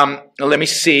them. Let me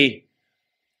see.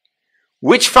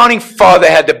 Which founding father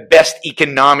had the best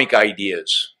economic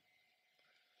ideas?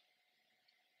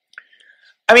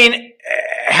 I mean,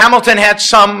 Hamilton had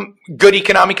some good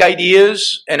economic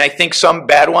ideas, and I think some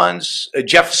bad ones.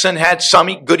 Jefferson had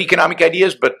some good economic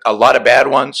ideas, but a lot of bad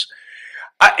ones.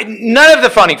 None of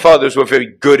the founding fathers were very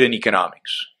good in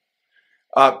economics.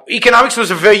 Economics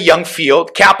was a very young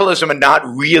field. Capitalism had not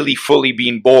really fully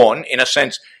been born. In a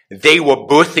sense, they were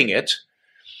birthing it.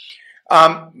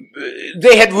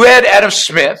 They had read Adam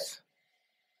Smith,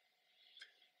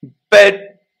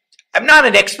 but I'm not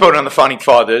an expert on the Founding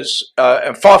Fathers.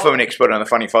 I'm far from an expert on the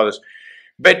Founding Fathers.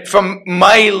 But from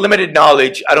my limited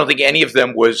knowledge, I don't think any of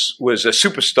them was a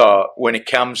superstar when it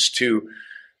comes to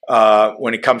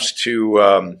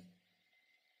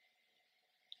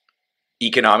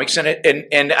economics, and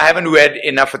I haven't read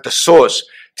enough at the source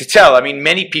to tell. I mean,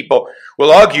 many people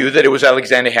will argue that it was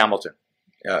Alexander Hamilton.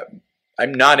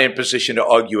 I'm not in a position to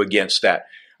argue against that.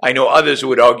 I know others who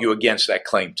would argue against that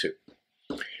claim too.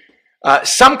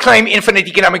 Some claim infinite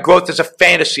economic growth is a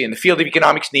fantasy, and the field of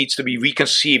economics needs to be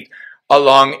reconceived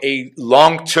along a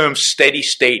long-term steady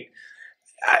state.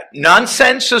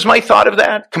 Nonsense is my thought of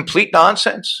that. Complete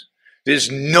nonsense. There's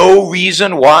no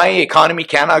reason why economy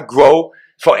cannot grow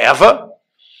forever.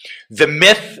 The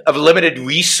myth of limited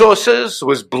resources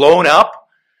was blown up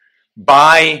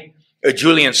by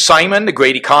Julian Simon, the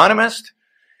great economist.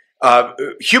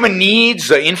 Human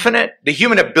needs are infinite. The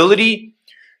human ability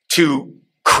to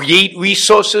create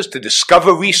resources, to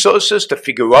discover resources, to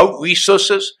figure out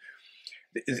resources,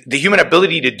 the human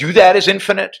ability to do that is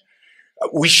infinite.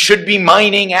 We should be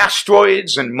mining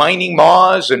asteroids and mining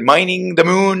Mars and mining the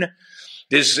moon.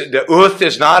 The Earth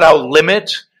is not our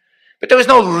limit, but there is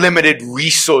no limited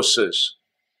resources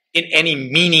in any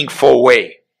meaningful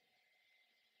way.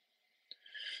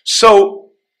 So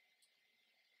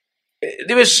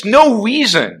there is no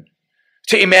reason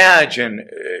to imagine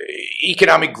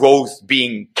economic growth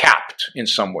being capped in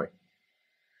some way.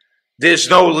 There's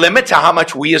no limit to how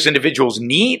much we as individuals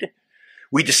need.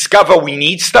 We discover we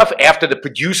need stuff after the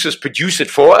producers produce it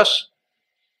for us.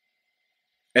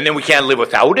 And then we can't live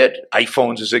without it.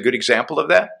 iPhones is a good example of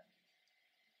that.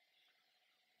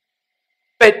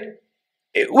 But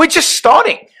we're just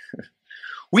starting.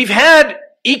 We've had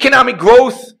economic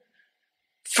growth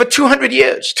for 200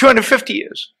 years, 250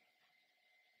 years.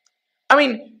 I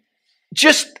mean,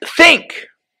 just think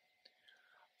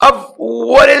of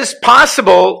what is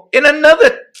possible in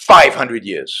another 500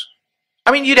 years.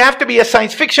 I mean, you'd have to be a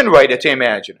science fiction writer to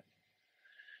imagine it.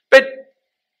 But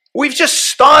we've just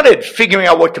started figuring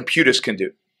out what computers can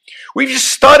do. We've just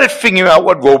started figuring out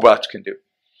what robots can do.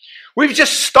 We've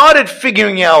just started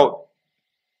figuring out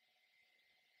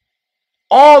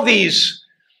all these,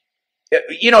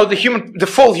 the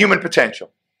full human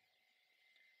potential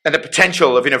and the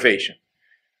potential of innovation.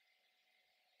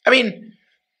 I mean,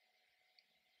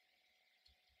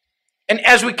 and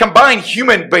as we combine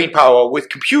human brain power with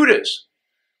computers,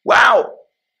 wow,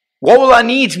 what will our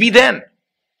needs be then?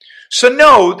 So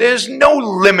no, there's no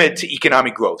limit to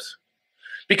economic growth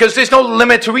because there's no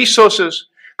limit to resources,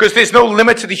 because there's no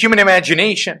limit to the human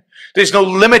imagination. There's no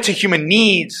limit to human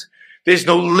needs. There's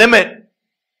no limit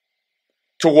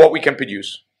to what we can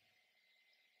produce.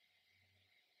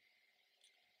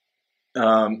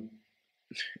 All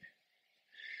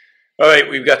right,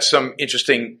 we've got some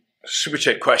interesting Super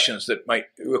Chat questions that might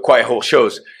require whole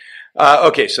shows.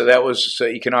 Okay, so that was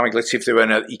economic. Let's see if there are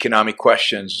any economic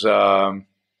questions.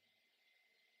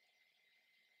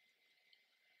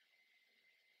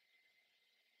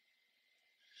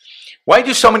 Why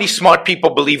do so many smart people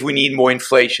believe we need more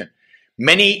inflation?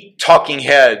 Many talking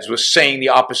heads were saying the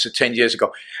opposite 10 years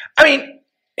ago. I mean,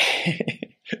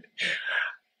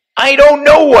 I don't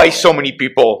know why so many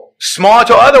people,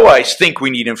 smart or otherwise, think we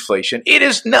need inflation. It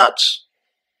is nuts.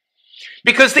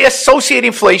 Because they associate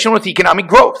inflation with economic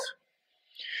growth.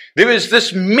 There is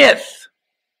this myth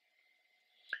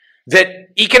that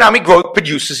economic growth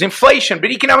produces inflation,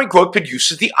 but economic growth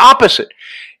produces the opposite.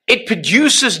 It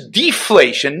produces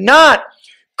deflation, not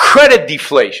credit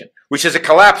deflation, which is a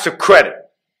collapse of credit,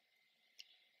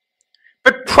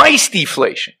 but price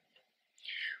deflation.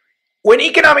 When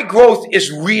economic growth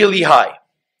is really high,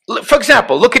 for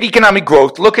example, look at economic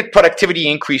growth, look at productivity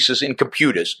increases in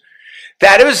computers.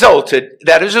 That has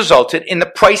resulted in the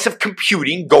price of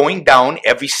computing going down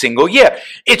every single year.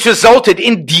 It's resulted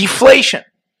in deflation.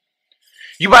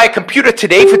 You buy a computer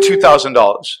today for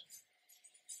 $2,000.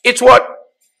 It's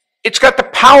got the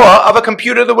power of a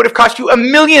computer that would have cost you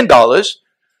 $1 million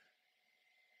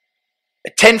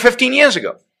 10, 15 years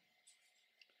ago.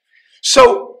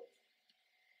 So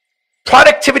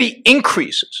productivity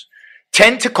increases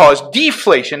tend to cause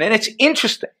deflation, and it's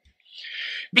interesting.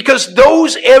 Because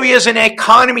those areas in the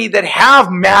economy that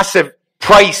have massive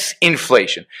price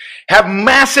inflation, have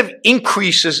massive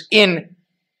increases in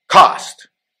cost,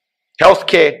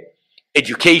 healthcare,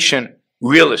 education,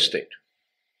 real estate,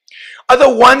 are the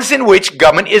ones in which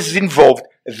government is involved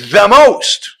the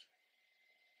most.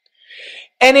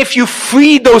 And if you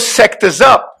freed those sectors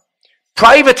up,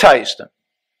 privatized them,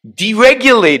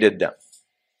 deregulated them,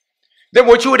 then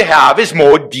what you would have is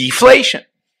more deflation.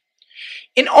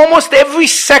 In almost every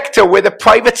sector where the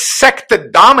private sector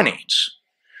dominates,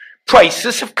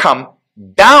 prices have come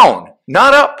down,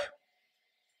 not up.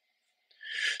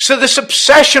 So this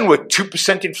obsession with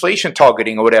 2% inflation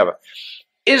targeting or whatever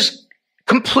is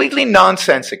completely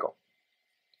nonsensical.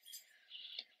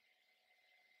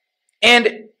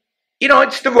 And,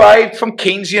 it's derived from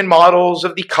Keynesian models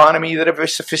of the economy that are very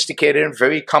sophisticated and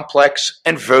very complex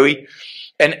and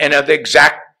and are the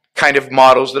exact kind of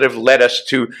models that have led us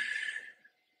to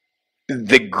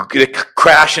the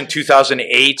crash in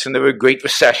 2008 and the Great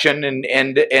Recession and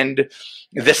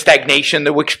the stagnation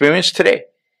that we experience today.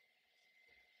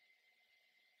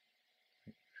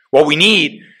 What we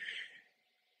need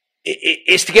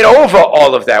is to get over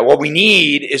all of that. What we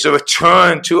need is a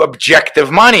return to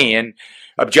objective money, and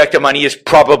objective money is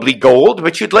probably gold,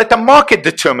 but you'd let the market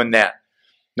determine that.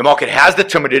 The market has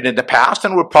determined it in the past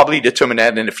and will probably determine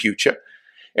that in the future.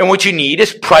 And what you need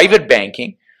is private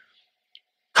banking,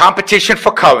 competition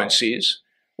for currencies,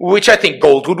 which I think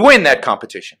gold would win that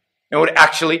competition. And would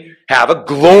actually have a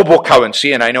global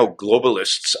currency. And I know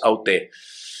globalists out there,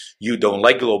 you don't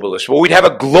like globalists. But we'd have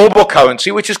a global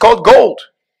currency, which is called gold.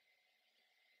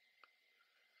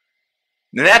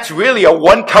 And that's really a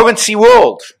one currency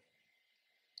world.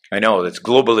 I know, that's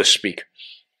globalist speak.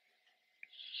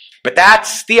 But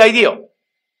that's the ideal.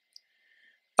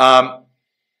 But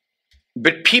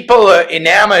people are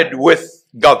enamored with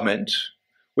government,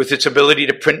 with its ability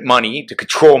to print money, to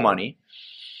control money.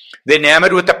 They're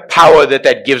enamored with the power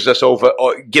that gives us over,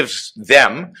 or gives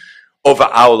them over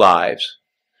our lives.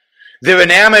 They're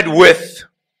enamored with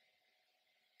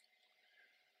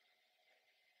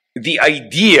the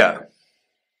idea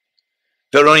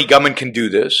that only government can do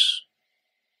this.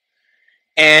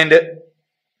 And,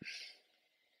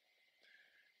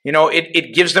 you know,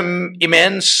 it gives them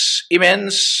immense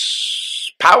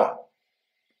power.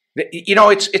 You know,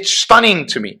 it's stunning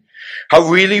to me how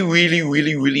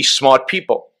really smart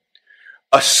people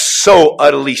are so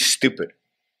utterly stupid.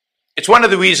 It's one of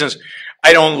the reasons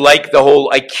I don't like the whole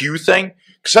IQ thing,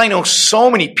 because I know so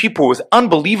many people with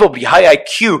unbelievably high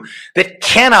IQ that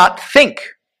cannot think.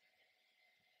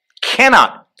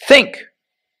 Cannot think.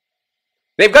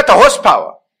 They've got the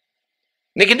horsepower.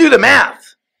 They can do the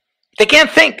math. They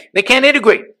can't think. They can't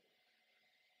integrate.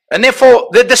 And therefore,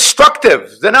 they're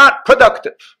destructive. They're not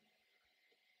productive.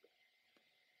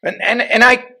 And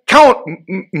I count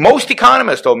most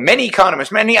economists, or many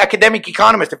economists, many academic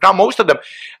economists, if not most of them,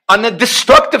 on the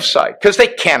destructive side, because they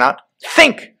cannot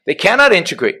think. They cannot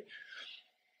integrate.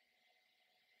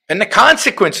 And the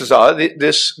consequences are they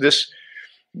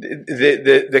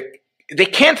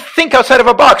can't think outside of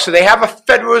a box, so they have a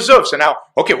Federal Reserve. So now,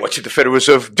 okay, what should the Federal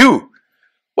Reserve do?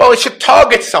 Well, it should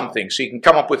target something. So you can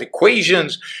come up with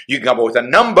equations, you can come up with a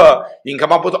number, you can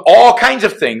come up with all kinds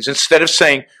of things instead of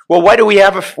saying, well, why should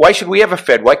we have a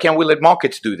Fed? Why can't we let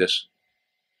markets do this?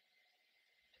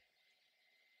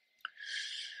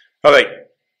 All right.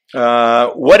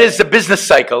 What is the business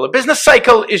cycle? The business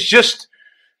cycle is just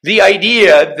the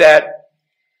idea that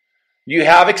you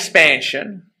have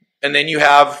expansion, and then you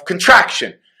have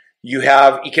contraction. You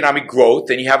have economic growth,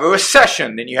 then you have a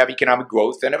recession, then you have economic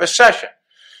growth and a recession.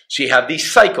 So you have these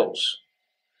cycles.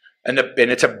 And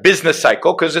it's a business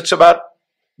cycle because it's about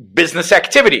business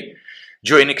activity.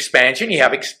 During expansion, you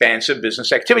have expansive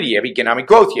business activity. You have economic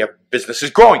growth. You have businesses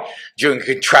growing. During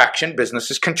contraction,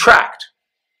 businesses contract.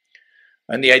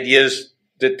 And the idea is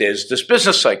that there's this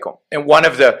business cycle. And one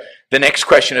of the next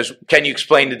question is, can you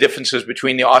explain the differences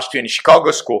between the Austrian and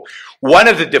Chicago school? One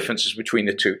of the differences between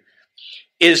the two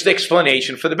is the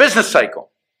explanation for the business cycle.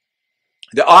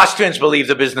 The Austrians believe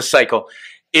the business cycle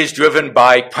is driven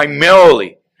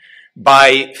primarily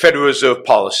by Federal Reserve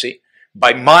policy,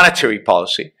 by monetary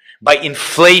policy, by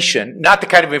inflation, not the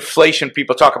kind of inflation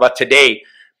people talk about today,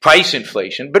 price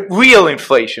inflation, but real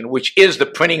inflation, which is the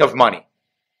printing of money.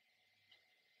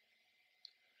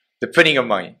 The printing of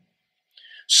money.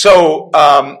 So,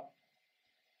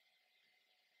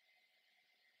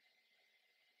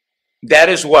 that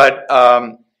is what,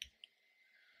 and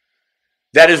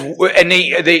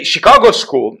the Chicago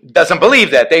school doesn't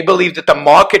believe that. They believe that the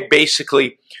market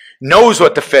basically knows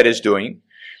what the Fed is doing,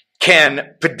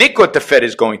 can predict what the Fed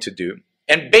is going to do,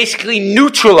 and basically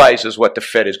neutralizes what the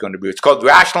Fed is going to do. It's called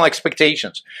rational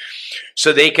expectations.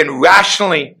 So they can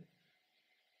rationally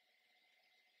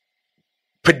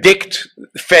predict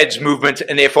the Fed's movements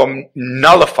and therefore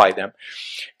nullify them.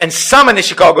 And some in the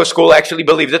Chicago school actually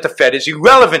believe that the Fed is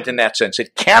irrelevant in that sense.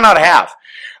 It cannot have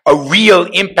a real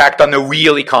impact on the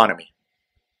real economy.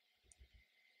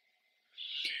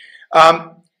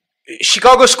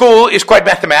 Chicago school is quite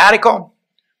mathematical,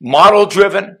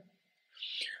 model-driven,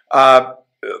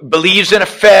 believes in a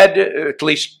Fed. At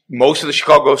least most of the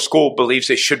Chicago school believes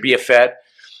there should be a Fed.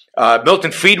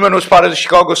 Milton Friedman was part of the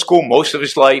Chicago school most of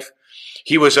his life.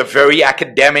 He was a very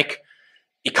academic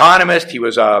economist. He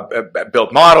was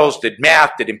built models, did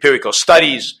math, did empirical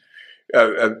studies,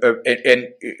 and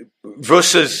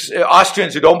versus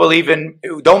Austrians who don't believe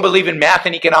in math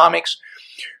and economics,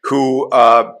 who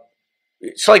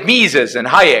it's like Mises and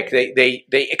Hayek.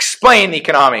 They explain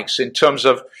economics in terms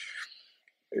of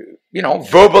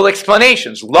verbal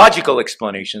explanations, logical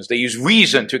explanations. They use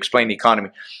reason to explain the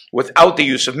economy without the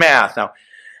use of math. Now,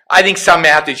 I think some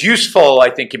math is useful. I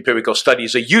think empirical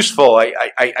studies are useful.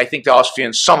 I think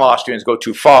some Austrians go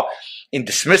too far in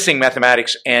dismissing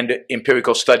mathematics and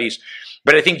empirical studies.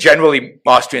 But I think generally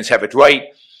Austrians have it right.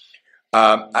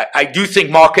 I do think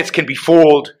markets can be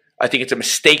fooled. I think it's a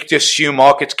mistake to assume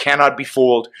markets cannot be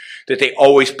fooled, that they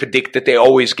always predict, that they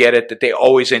always get it, that they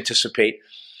always anticipate.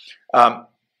 Those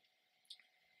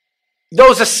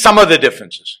are some of the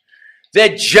differences.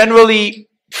 They're generally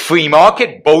free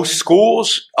market. Both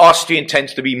schools, Austrian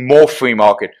tends to be more free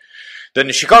market than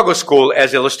the Chicago school,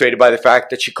 as illustrated by the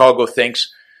fact that Chicago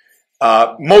thinks,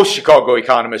 most Chicago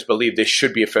economists believe there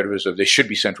should be a Federal Reserve, there should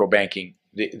be central banking.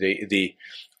 The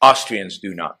Austrians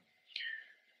do not.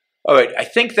 All right, I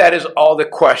think that is all the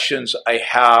questions I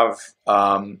have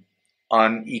on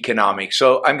economics.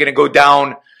 So I'm going to go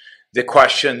down the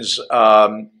questions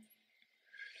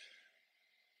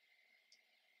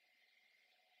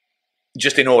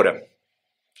just in order.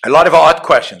 A lot of art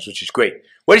questions, which is great.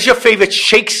 What is your favorite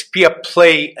Shakespeare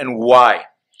play and why?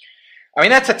 I mean,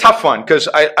 that's a tough one because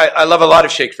I love a lot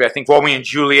of Shakespeare. I think Romeo and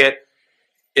Juliet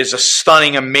is a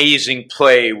stunning, amazing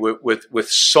play with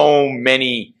so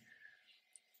many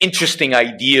interesting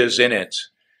ideas in it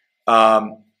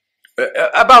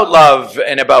about love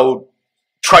and about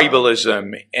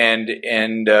tribalism and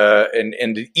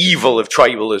the evil of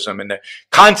tribalism and the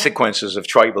consequences of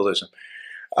tribalism.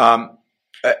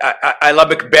 I love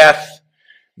Macbeth,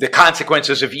 the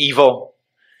consequences of evil,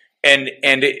 and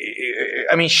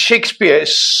I mean, Shakespeare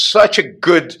is such a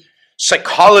good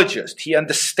psychologist. He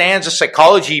understands the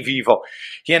psychology of evil.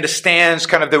 He understands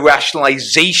kind of the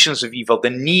rationalizations of evil, the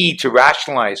need to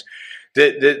rationalize.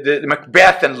 The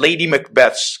Macbeth and Lady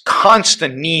Macbeth's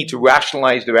constant need to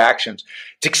rationalize their actions,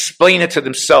 to explain it to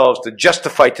themselves, to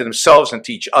justify it to themselves and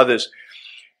teach others.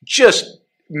 Just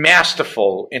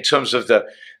masterful in terms of the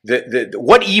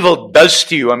what evil does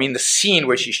to you. I mean, the scene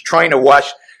where she's trying to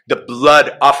wash the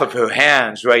blood off of her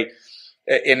hands, right?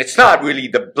 And it's not really,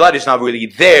 the blood is not really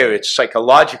there. It's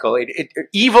psychological.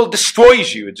 Evil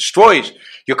destroys you. It destroys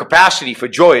your capacity for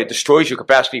joy. It destroys your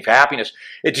capacity for happiness.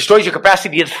 It destroys your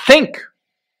capacity to think.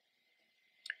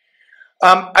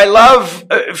 I love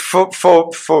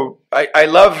I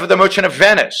love The Merchant of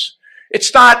Venice.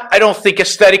 It's not, I don't think,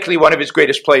 aesthetically one of his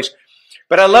greatest plays,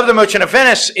 but I love The Merchant of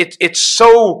Venice. It's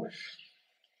so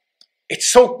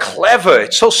clever.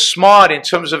 It's so smart in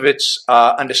terms of its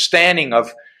understanding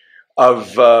of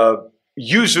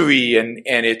usury and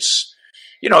its,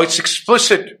 its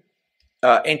explicit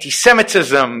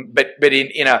anti-Semitism, but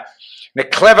in a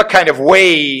clever kind of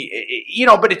way,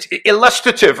 but it's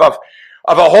illustrative of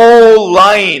a whole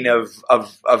line of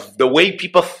the way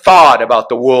people thought about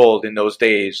the world in those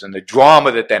days and the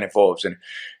drama that involves, and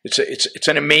it's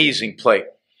an amazing play.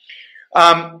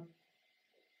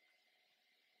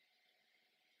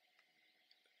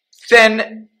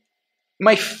 Then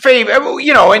my favorite,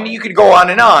 and you could go on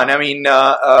and on. I mean, there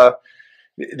are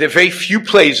very few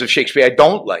plays of Shakespeare I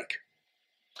don't like.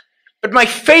 But my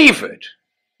favorite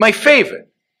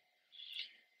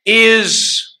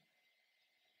is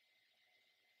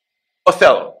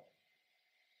Othello.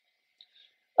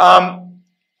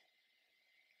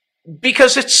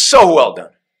 Because it's so well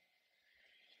done.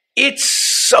 It's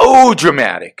so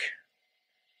dramatic.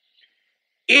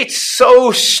 It's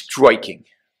so striking.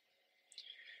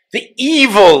 The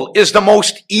evil is the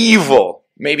most evil,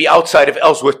 maybe outside of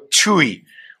Ellsworth Toohey,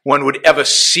 one would ever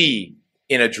see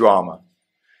in a drama.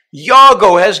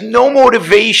 Iago has no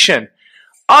motivation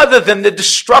other than the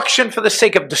destruction for the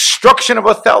sake of destruction of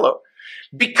Othello.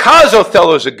 Because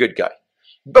Othello is a good guy.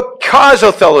 Because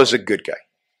Othello is a good guy.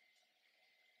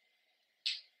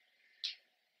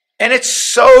 And it's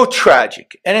so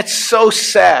tragic, and it's so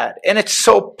sad, and it's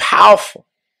so powerful.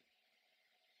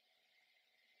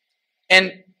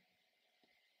 And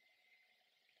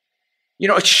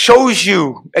it shows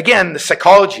you, again, the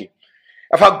psychology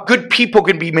of how good people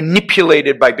can be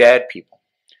manipulated by bad people.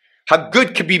 How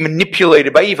good can be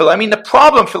manipulated by evil. I mean, the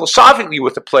problem philosophically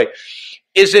with the play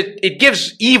is it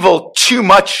gives evil too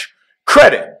much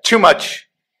credit,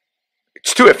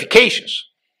 it's too efficacious.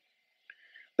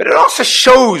 But it also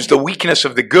shows the weakness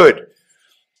of the good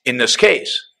in this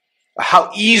case.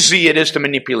 How easy it is to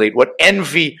manipulate, what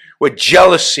envy, what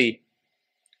jealousy,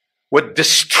 what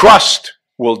distrust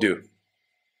will do.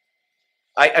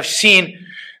 I've seen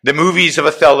the movies of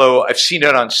Othello. I've seen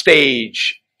it on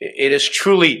stage. It is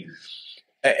truly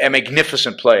a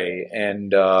magnificent play.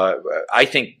 And I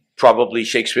think probably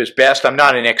Shakespeare's best. I'm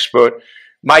not an expert.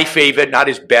 My favorite, not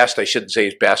his best. I shouldn't say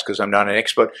his best because I'm not an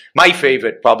expert. My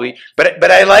favorite probably. But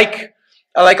I like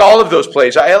all of those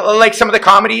plays. I like some of the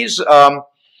comedies.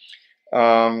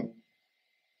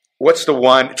 What's the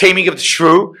one? Taming of the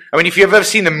Shrew. I mean, if you've ever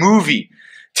seen the movie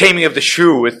Taming of the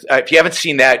Shrew, if you haven't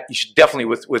seen that, you should definitely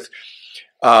with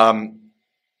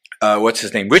what's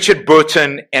his name? Richard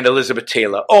Burton and Elizabeth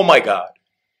Taylor. Oh my God.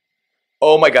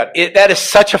 That is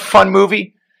such a fun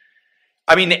movie.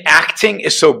 I mean, the acting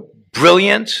is so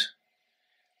brilliant.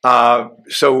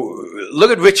 So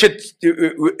look at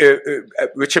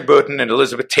Richard Burton and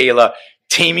Elizabeth Taylor,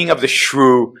 Taming of the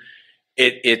Shrew.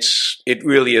 It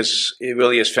really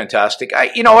is fantastic.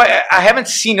 I haven't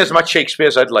seen as much Shakespeare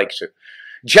as I'd like to.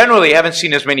 Generally, I haven't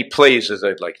seen as many plays as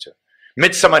I'd like to.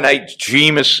 Midsummer Night's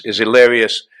Dream is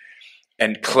hilarious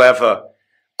and clever.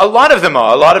 A lot of them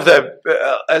are. A lot of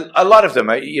them.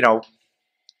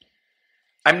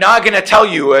 I'm not going to tell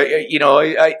you.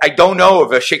 I don't know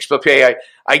of a Shakespeare play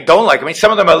I don't like. I mean,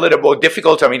 some of them are a little more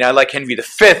difficult. I mean, I like Henry V.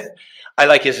 I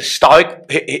like his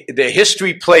the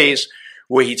history plays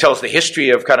where he tells the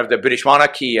history of kind of the British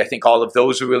monarchy. I think all of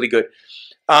those are really good.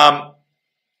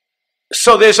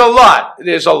 So there's a lot.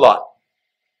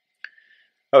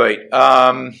 All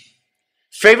right.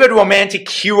 Favorite romantic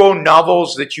hero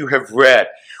novels that you have read?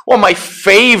 Well, my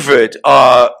favorite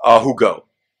are Hugo.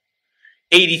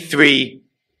 83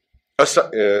 or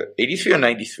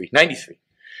 93? 93.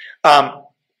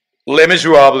 Les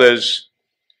Miserables,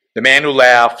 The Man Who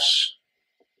Laughs,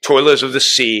 Toilers of the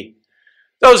Sea.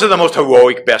 Those are the most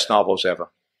heroic, best novels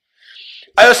ever.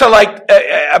 I also like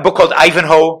a book called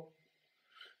Ivanhoe.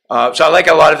 So I like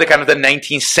a lot of the kind of the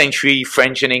 19th century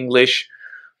French and English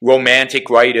romantic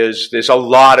writers. There's a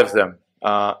lot of them.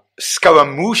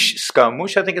 Scaramouche,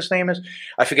 I think his name is.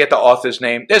 I forget the author's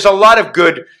name. There's a lot of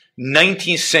good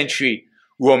 19th century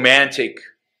romantic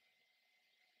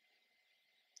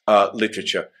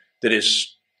literature that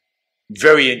is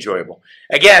very enjoyable.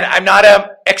 Again, I'm not an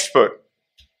expert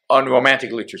on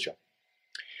romantic literature.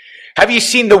 Have you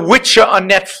seen The Witcher on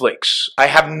Netflix? I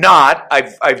have not.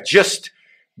 I've just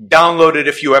downloaded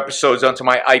a few episodes onto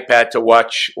my iPad to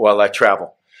watch while I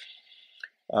travel.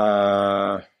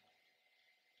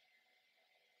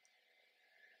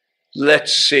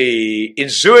 Let's see. In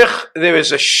Zurich, there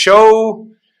is a show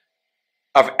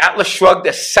of Atlas Shrugged,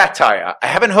 a satire. I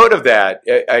haven't heard of that.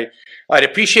 I'd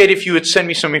appreciate if you would send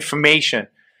me some information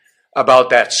about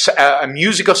that. A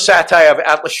musical satire of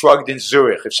Atlas Shrugged in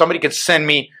Zurich. If somebody could send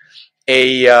me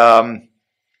a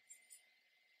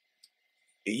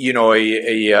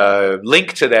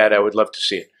link to that, I would love to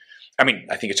see it. I mean,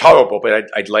 I think it's horrible, but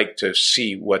I'd like to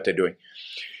see what they're doing.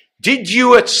 Did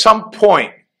you at some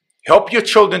point help your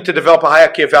children to develop a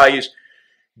hierarchy of values?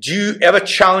 Do you ever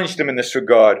challenge them in this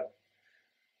regard?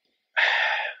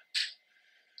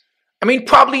 I mean,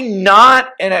 probably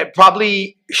not, and I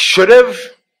probably should have.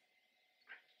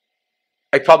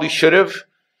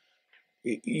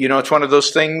 It's one of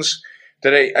those things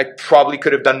that I probably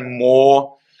could have done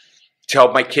more to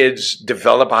help my kids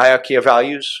develop a hierarchy of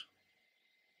values.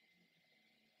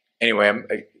 Anyway,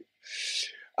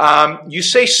 you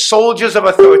say soldiers of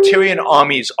authoritarian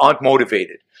armies aren't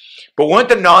motivated. But weren't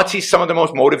the Nazis some of the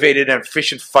most motivated and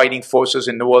efficient fighting forces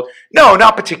in the world? No,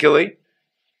 not particularly.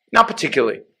 Not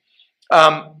particularly.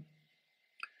 I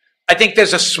think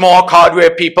there's a small cadre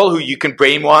of people who you can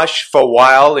brainwash for a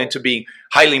while into being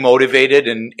highly motivated,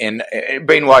 and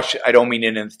brainwash, I don't mean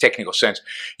it in the technical sense.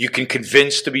 You can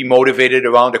convince to be motivated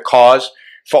around a cause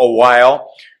for a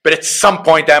while, but at some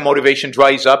point that motivation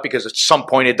dries up because at some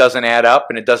point it doesn't add up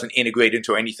and it doesn't integrate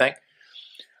into anything.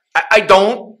 I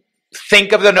don't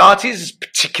think of the Nazis as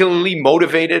particularly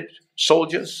motivated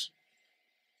soldiers.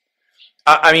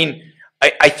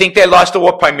 I think they lost the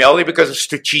war primarily because of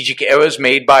strategic errors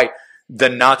made by the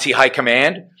Nazi high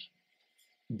command,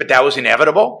 but that was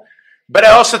inevitable. But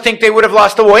I also think they would have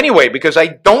lost the war anyway because I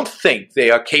don't think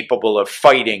they are capable of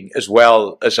fighting as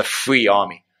well as a free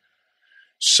army.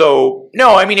 So,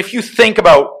 no, I mean, if you think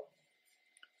about,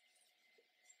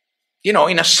 in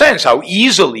a sense, how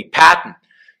easily Patton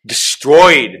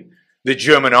destroyed the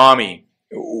German army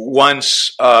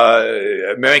once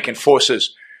American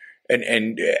forces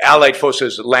and Allied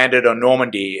forces landed on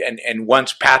Normandy, and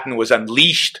once Patton was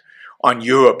unleashed on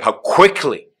Europe, how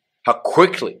quickly,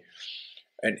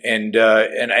 and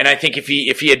I think if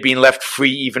he had been left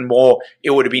free even more,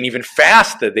 it would have been even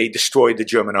faster. They destroyed the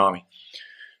German army.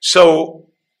 So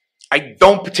I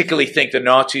don't particularly think the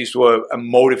Nazis were a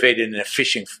motivated and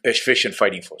efficient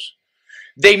fighting force.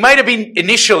 They might have been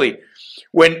initially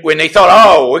when they thought,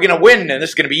 oh, we're going to win and this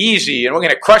is going to be easy and we're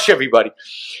going to crush everybody.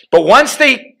 But once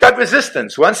they got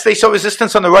resistance, once they saw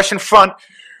resistance on the Russian front,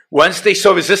 once they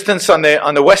saw resistance on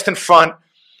the Western front,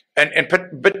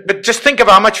 but just think of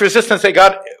how much resistance they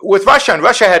got with Russia. And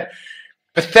Russia had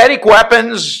pathetic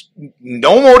weapons,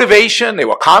 no motivation. They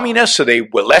were communists, so they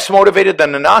were less motivated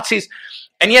than the Nazis.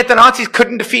 And yet the Nazis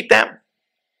couldn't defeat them.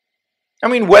 I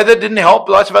mean, weather didn't help.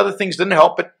 Lots of other things didn't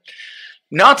help. But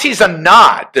Nazis are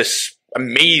not this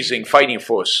amazing fighting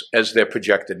force as they're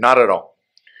projected. Not at all.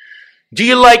 Do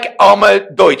you like Alma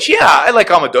Deutsch? Yeah, I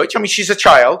like Alma Deutsch. I mean, she's a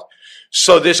child,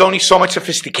 so there's only so much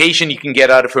sophistication you can get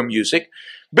out of her music.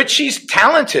 But she's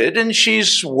talented and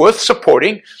she's worth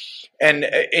supporting and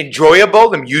enjoyable.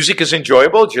 The music is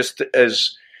enjoyable, just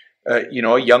as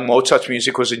young Mozart's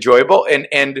music was enjoyable. And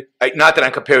not that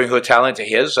I'm comparing her talent to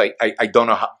his. I don't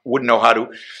know, wouldn't know how to.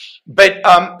 But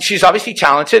she's obviously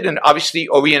talented and obviously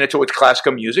oriented towards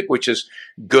classical music, which is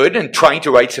good, and trying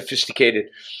to write sophisticated,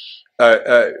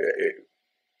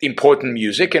 important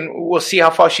music. And we'll see how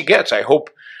far she gets. I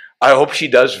hope she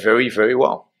does very, very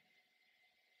well.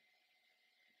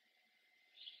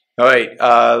 All right,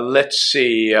 let's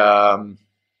see. I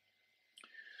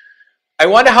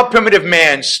wonder how primitive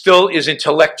man still is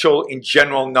intellectual in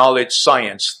general knowledge,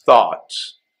 science,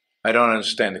 thoughts. I don't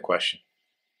understand the question.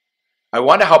 I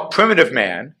wonder how primitive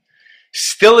man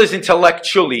still is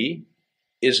intellectually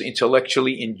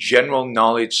in general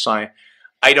knowledge, science.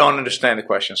 I don't understand the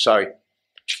question. Sorry.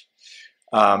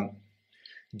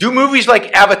 Do movies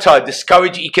like Avatar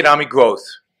discourage economic growth?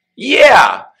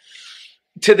 Yeah.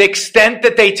 To the extent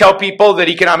that they tell people that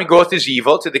economic growth is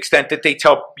evil, to the extent that they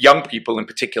tell young people in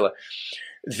particular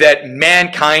that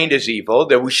mankind is evil,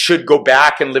 that we should go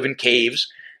back and live in caves,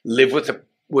 live with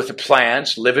the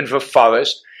plants, live in the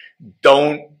forest,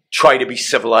 don't try to be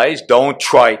civilized, don't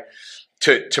try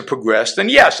to progress, then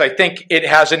yes, I think it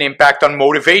has an impact on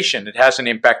motivation, it has an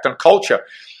impact on culture,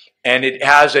 and it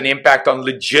has an impact on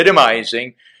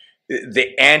legitimizing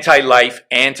the anti-life,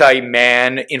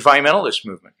 anti-man environmentalist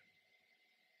movement.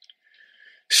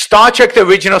 Star Trek, the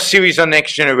original series on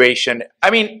Next Generation.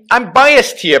 I mean, I'm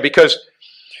biased here because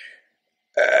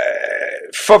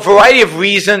for a variety of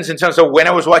reasons in terms of when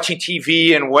I was watching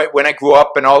TV and when I grew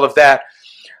up and all of that,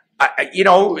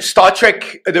 Star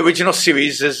Trek, the original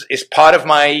series is part of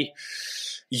my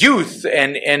youth,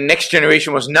 and Next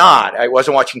Generation was not. I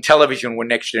wasn't watching television when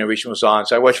Next Generation was on,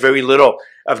 so I watched very little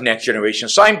of Next Generation.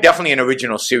 So I'm definitely an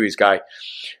original series guy.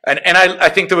 And I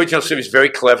think the original series is very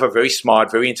clever, very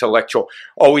smart, very intellectual,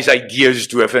 always ideas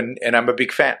driven, and I'm a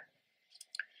big fan.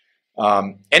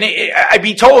 I've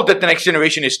been told that the Next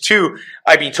Generation is too.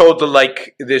 I've been told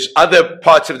that there's other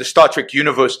parts of the Star Trek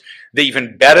universe that are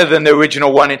even better than the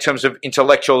original one in terms of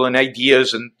intellectual and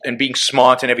ideas and being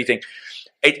smart and everything.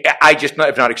 I just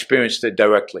have not experienced it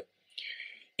directly.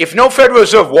 If no Federal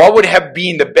Reserve, what would have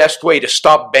been the best way to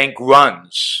stop bank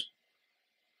runs?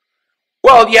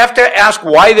 Well, you have to ask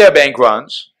why there are bank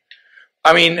runs.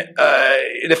 I mean,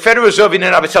 the Federal Reserve in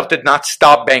and of itself did not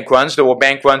stop bank runs. There were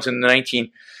bank runs in the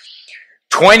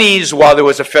 1920s while there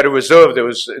was a Federal Reserve. There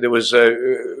was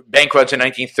bank runs in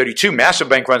 1932, massive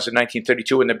bank runs in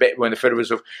 1932 when the Federal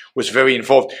Reserve was very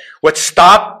involved. What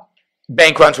stopped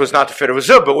bank runs was not the Federal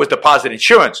Reserve, but was deposit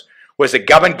insurance, was the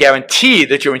government guarantee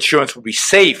that your insurance would be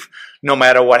safe no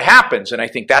matter what happens. And I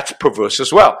think that's perverse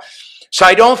as well. So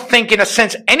I don't think, in a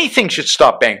sense, anything should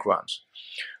stop bank runs.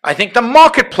 I think the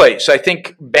marketplace, I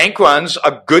think bank runs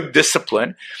are good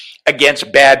discipline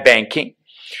against bad banking.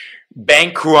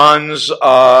 Bank runs,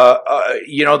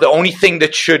 the only thing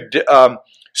that should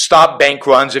stop bank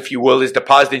runs, if you will, is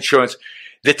deposit insurance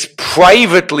that's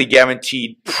privately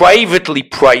guaranteed, privately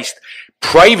priced,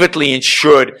 privately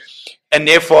insured, and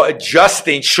therefore adjust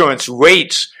the insurance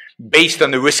rates based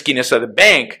on the riskiness of the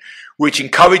bank, which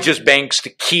encourages banks to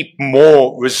keep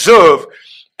more reserve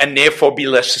and therefore be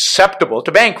less susceptible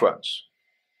to bank runs.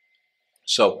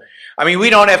 So, I mean,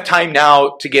 we don't have time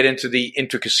now to get into the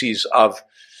intricacies of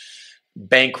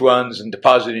bank runs and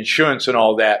deposit insurance and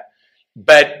all that,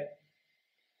 but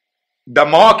the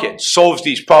market solves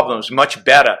these problems much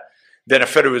better than a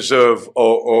Federal Reserve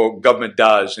or government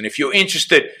does. And if you're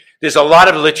interested, there's a lot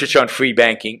of literature on free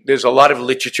banking. There's a lot of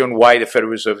literature on why the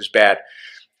Federal Reserve is bad.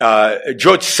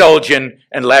 George Selgin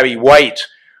and Larry White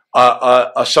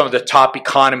are some of the top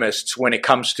economists when it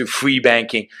comes to free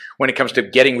banking, when it comes to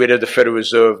getting rid of the Federal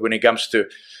Reserve, when it comes to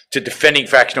defending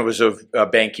fractional reserve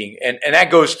banking. And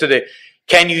that goes to the,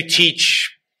 can you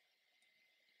teach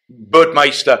Bert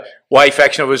Meister why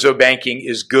fractional reserve banking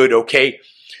is good? Okay.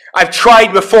 I've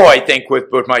tried before, I think,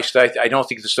 with Bert Meister. I don't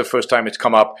think this is the first time it's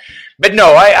come up. But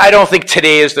no, I don't think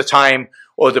today is the time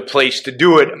or the place to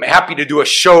do it. I'm happy to do a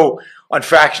show on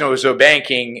fractional reserve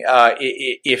banking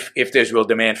if there's real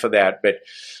demand for that. But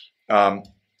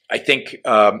I think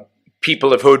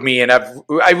people have heard me, and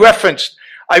I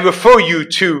refer you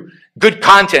to good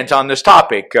content on this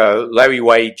topic. Larry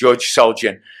White, George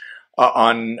Selgin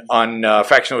on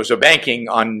fractional reserve banking,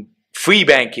 on free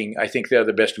banking. I think they're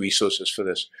the best resources for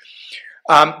this.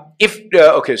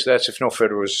 Okay, so that's if no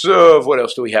Federal Reserve. What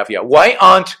else do we have here? Why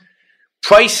aren't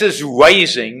prices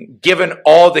rising given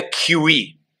all the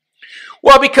QE?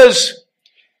 Well, because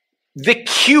the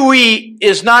QE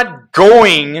is not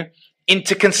going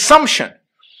into consumption,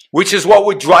 which is what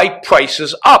would drive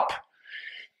prices up.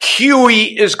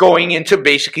 QE is going into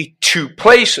basically two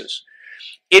places.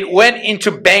 It went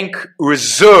into bank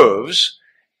reserves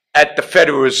at the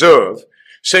Federal Reserve,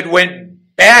 so it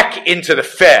went back into the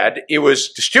Fed. It was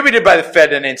distributed by the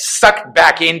Fed and then sucked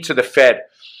back into the Fed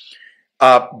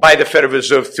by the Federal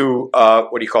Reserve through,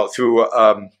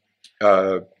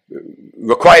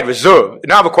 required reserve,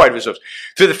 not required reserves,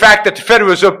 through the fact that the Federal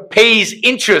Reserve pays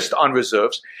interest on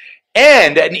reserves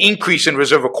and an increase in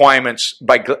reserve requirements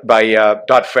by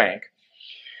Dodd-Frank.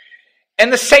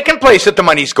 And the second place that the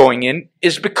money's going in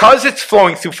is because it's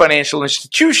flowing through financial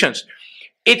institutions.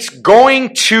 It's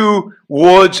going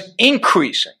towards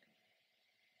increasing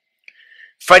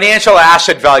financial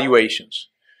asset valuations.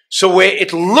 So where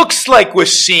it looks like we're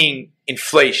seeing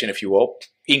inflation, if you will,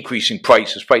 increasing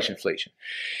prices, price inflation,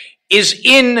 is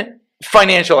in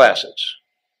financial assets.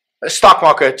 The stock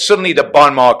market, certainly the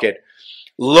bond market,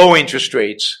 low interest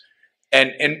rates,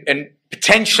 and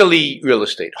potentially real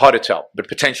estate. Hard to tell, but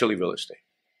potentially real estate.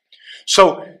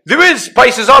 So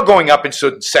prices are going up in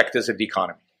certain sectors of the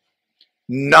economy.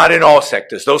 Not in all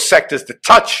sectors. Those sectors that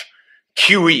touch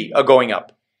QE are going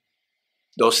up.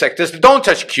 Those sectors that don't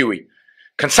touch QE,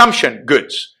 consumption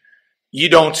goods, you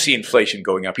don't see inflation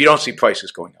going up. You don't see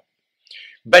prices going up.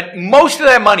 But most of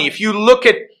that money, if you look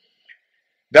at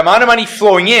the amount of money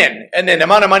flowing in and then the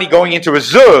amount of money going into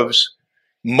reserves,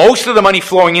 most of the money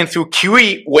flowing in through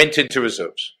QE went into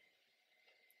reserves.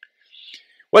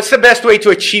 What's the best way to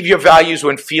achieve your values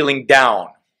when feeling down?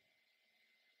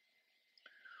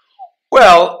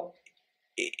 Well,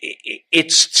 the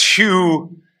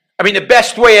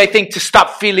best way, I think, to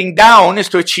stop feeling down is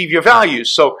to achieve your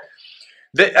values. So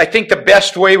I think the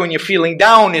best way when you're feeling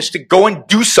down is to go and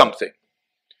do something.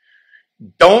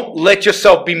 Don't let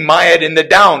yourself be mired in the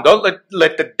down. Don't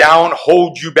let the down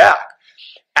hold you back.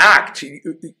 Act.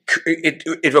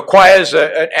 It requires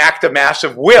an act of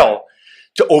massive will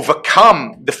to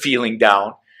overcome the feeling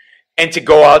down and to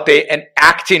go out there and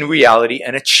act in reality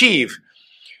and achieve.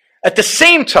 At the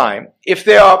same time, if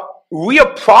there are real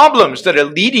problems that are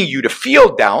leading you to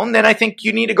feel down, then I think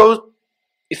you need to go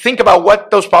think about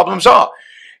what those problems are.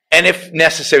 And if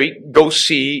necessary, go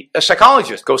see a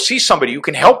psychologist. Go see somebody who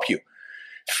can help you.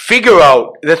 Figure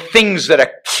out the things that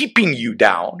are keeping you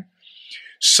down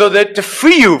so that to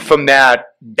free you from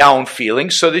that down feeling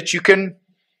so that you can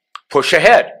push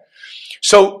ahead.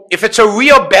 So if it's a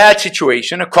real bad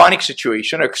situation, a chronic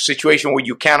situation, a situation where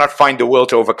you cannot find the will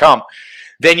to overcome,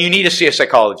 then you need to see a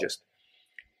psychologist.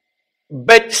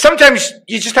 But sometimes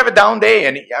you just have a down day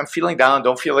and I'm feeling down,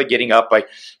 don't feel like getting up. I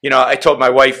told my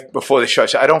wife before the show, I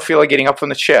said, I don't feel like getting up from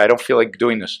the chair. I don't feel like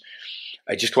doing this.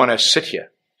 I just want to sit here.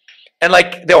 And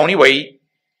the only way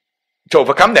to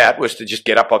overcome that was to just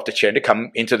get up off the chair, to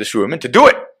come into this room and to do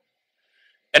it.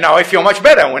 And now I feel much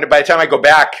better. When by the time I go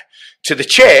back to the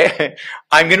chair,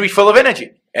 I'm going to be full of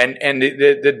energy. And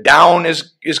the down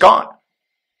is gone.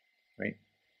 Right?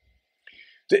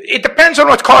 It depends on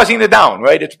what's causing the down,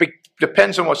 right? It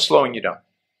depends on what's slowing you down.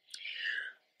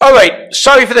 All right.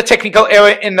 Sorry for the technical error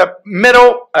in the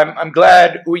middle. I'm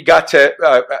glad we got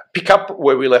to pick up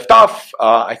where we left off.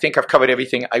 I think I've covered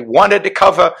everything I wanted to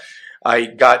cover. I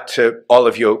got to all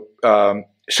of your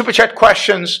Super Chat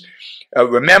questions.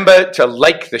 Remember to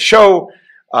like the show.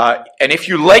 And if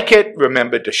you like it,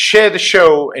 remember to share the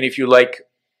show. And if you like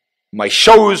my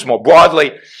shows more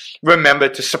broadly, remember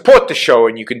to support the show.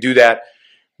 And you can do that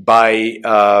by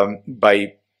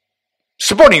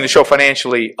supporting the show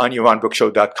financially on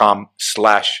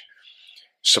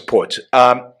YaronBrookShow.com/support.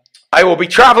 I will be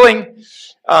traveling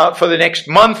for the next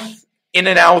month in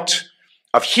and out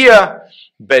of here,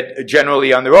 but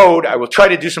generally on the road. I will try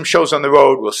to do some shows on the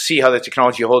road. We'll see how the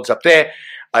technology holds up there.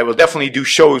 I will definitely do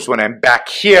shows when I'm back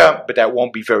here, but that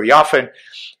won't be very often.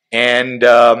 And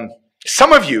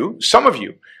some of you,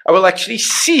 I will actually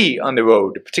see on the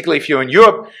road, particularly if you're in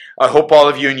Europe. I hope all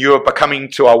of you in Europe are coming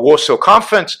to our Warsaw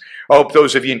conference. I hope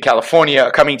those of you in California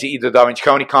are coming to either the Orange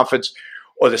County conference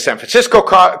or the San Francisco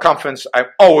conference. I'm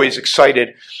always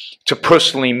excited to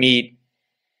personally meet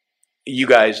you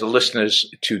guys, the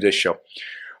listeners to this show.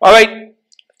 All right.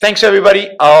 Thanks, everybody.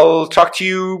 I'll talk to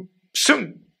you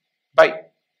soon. Bye.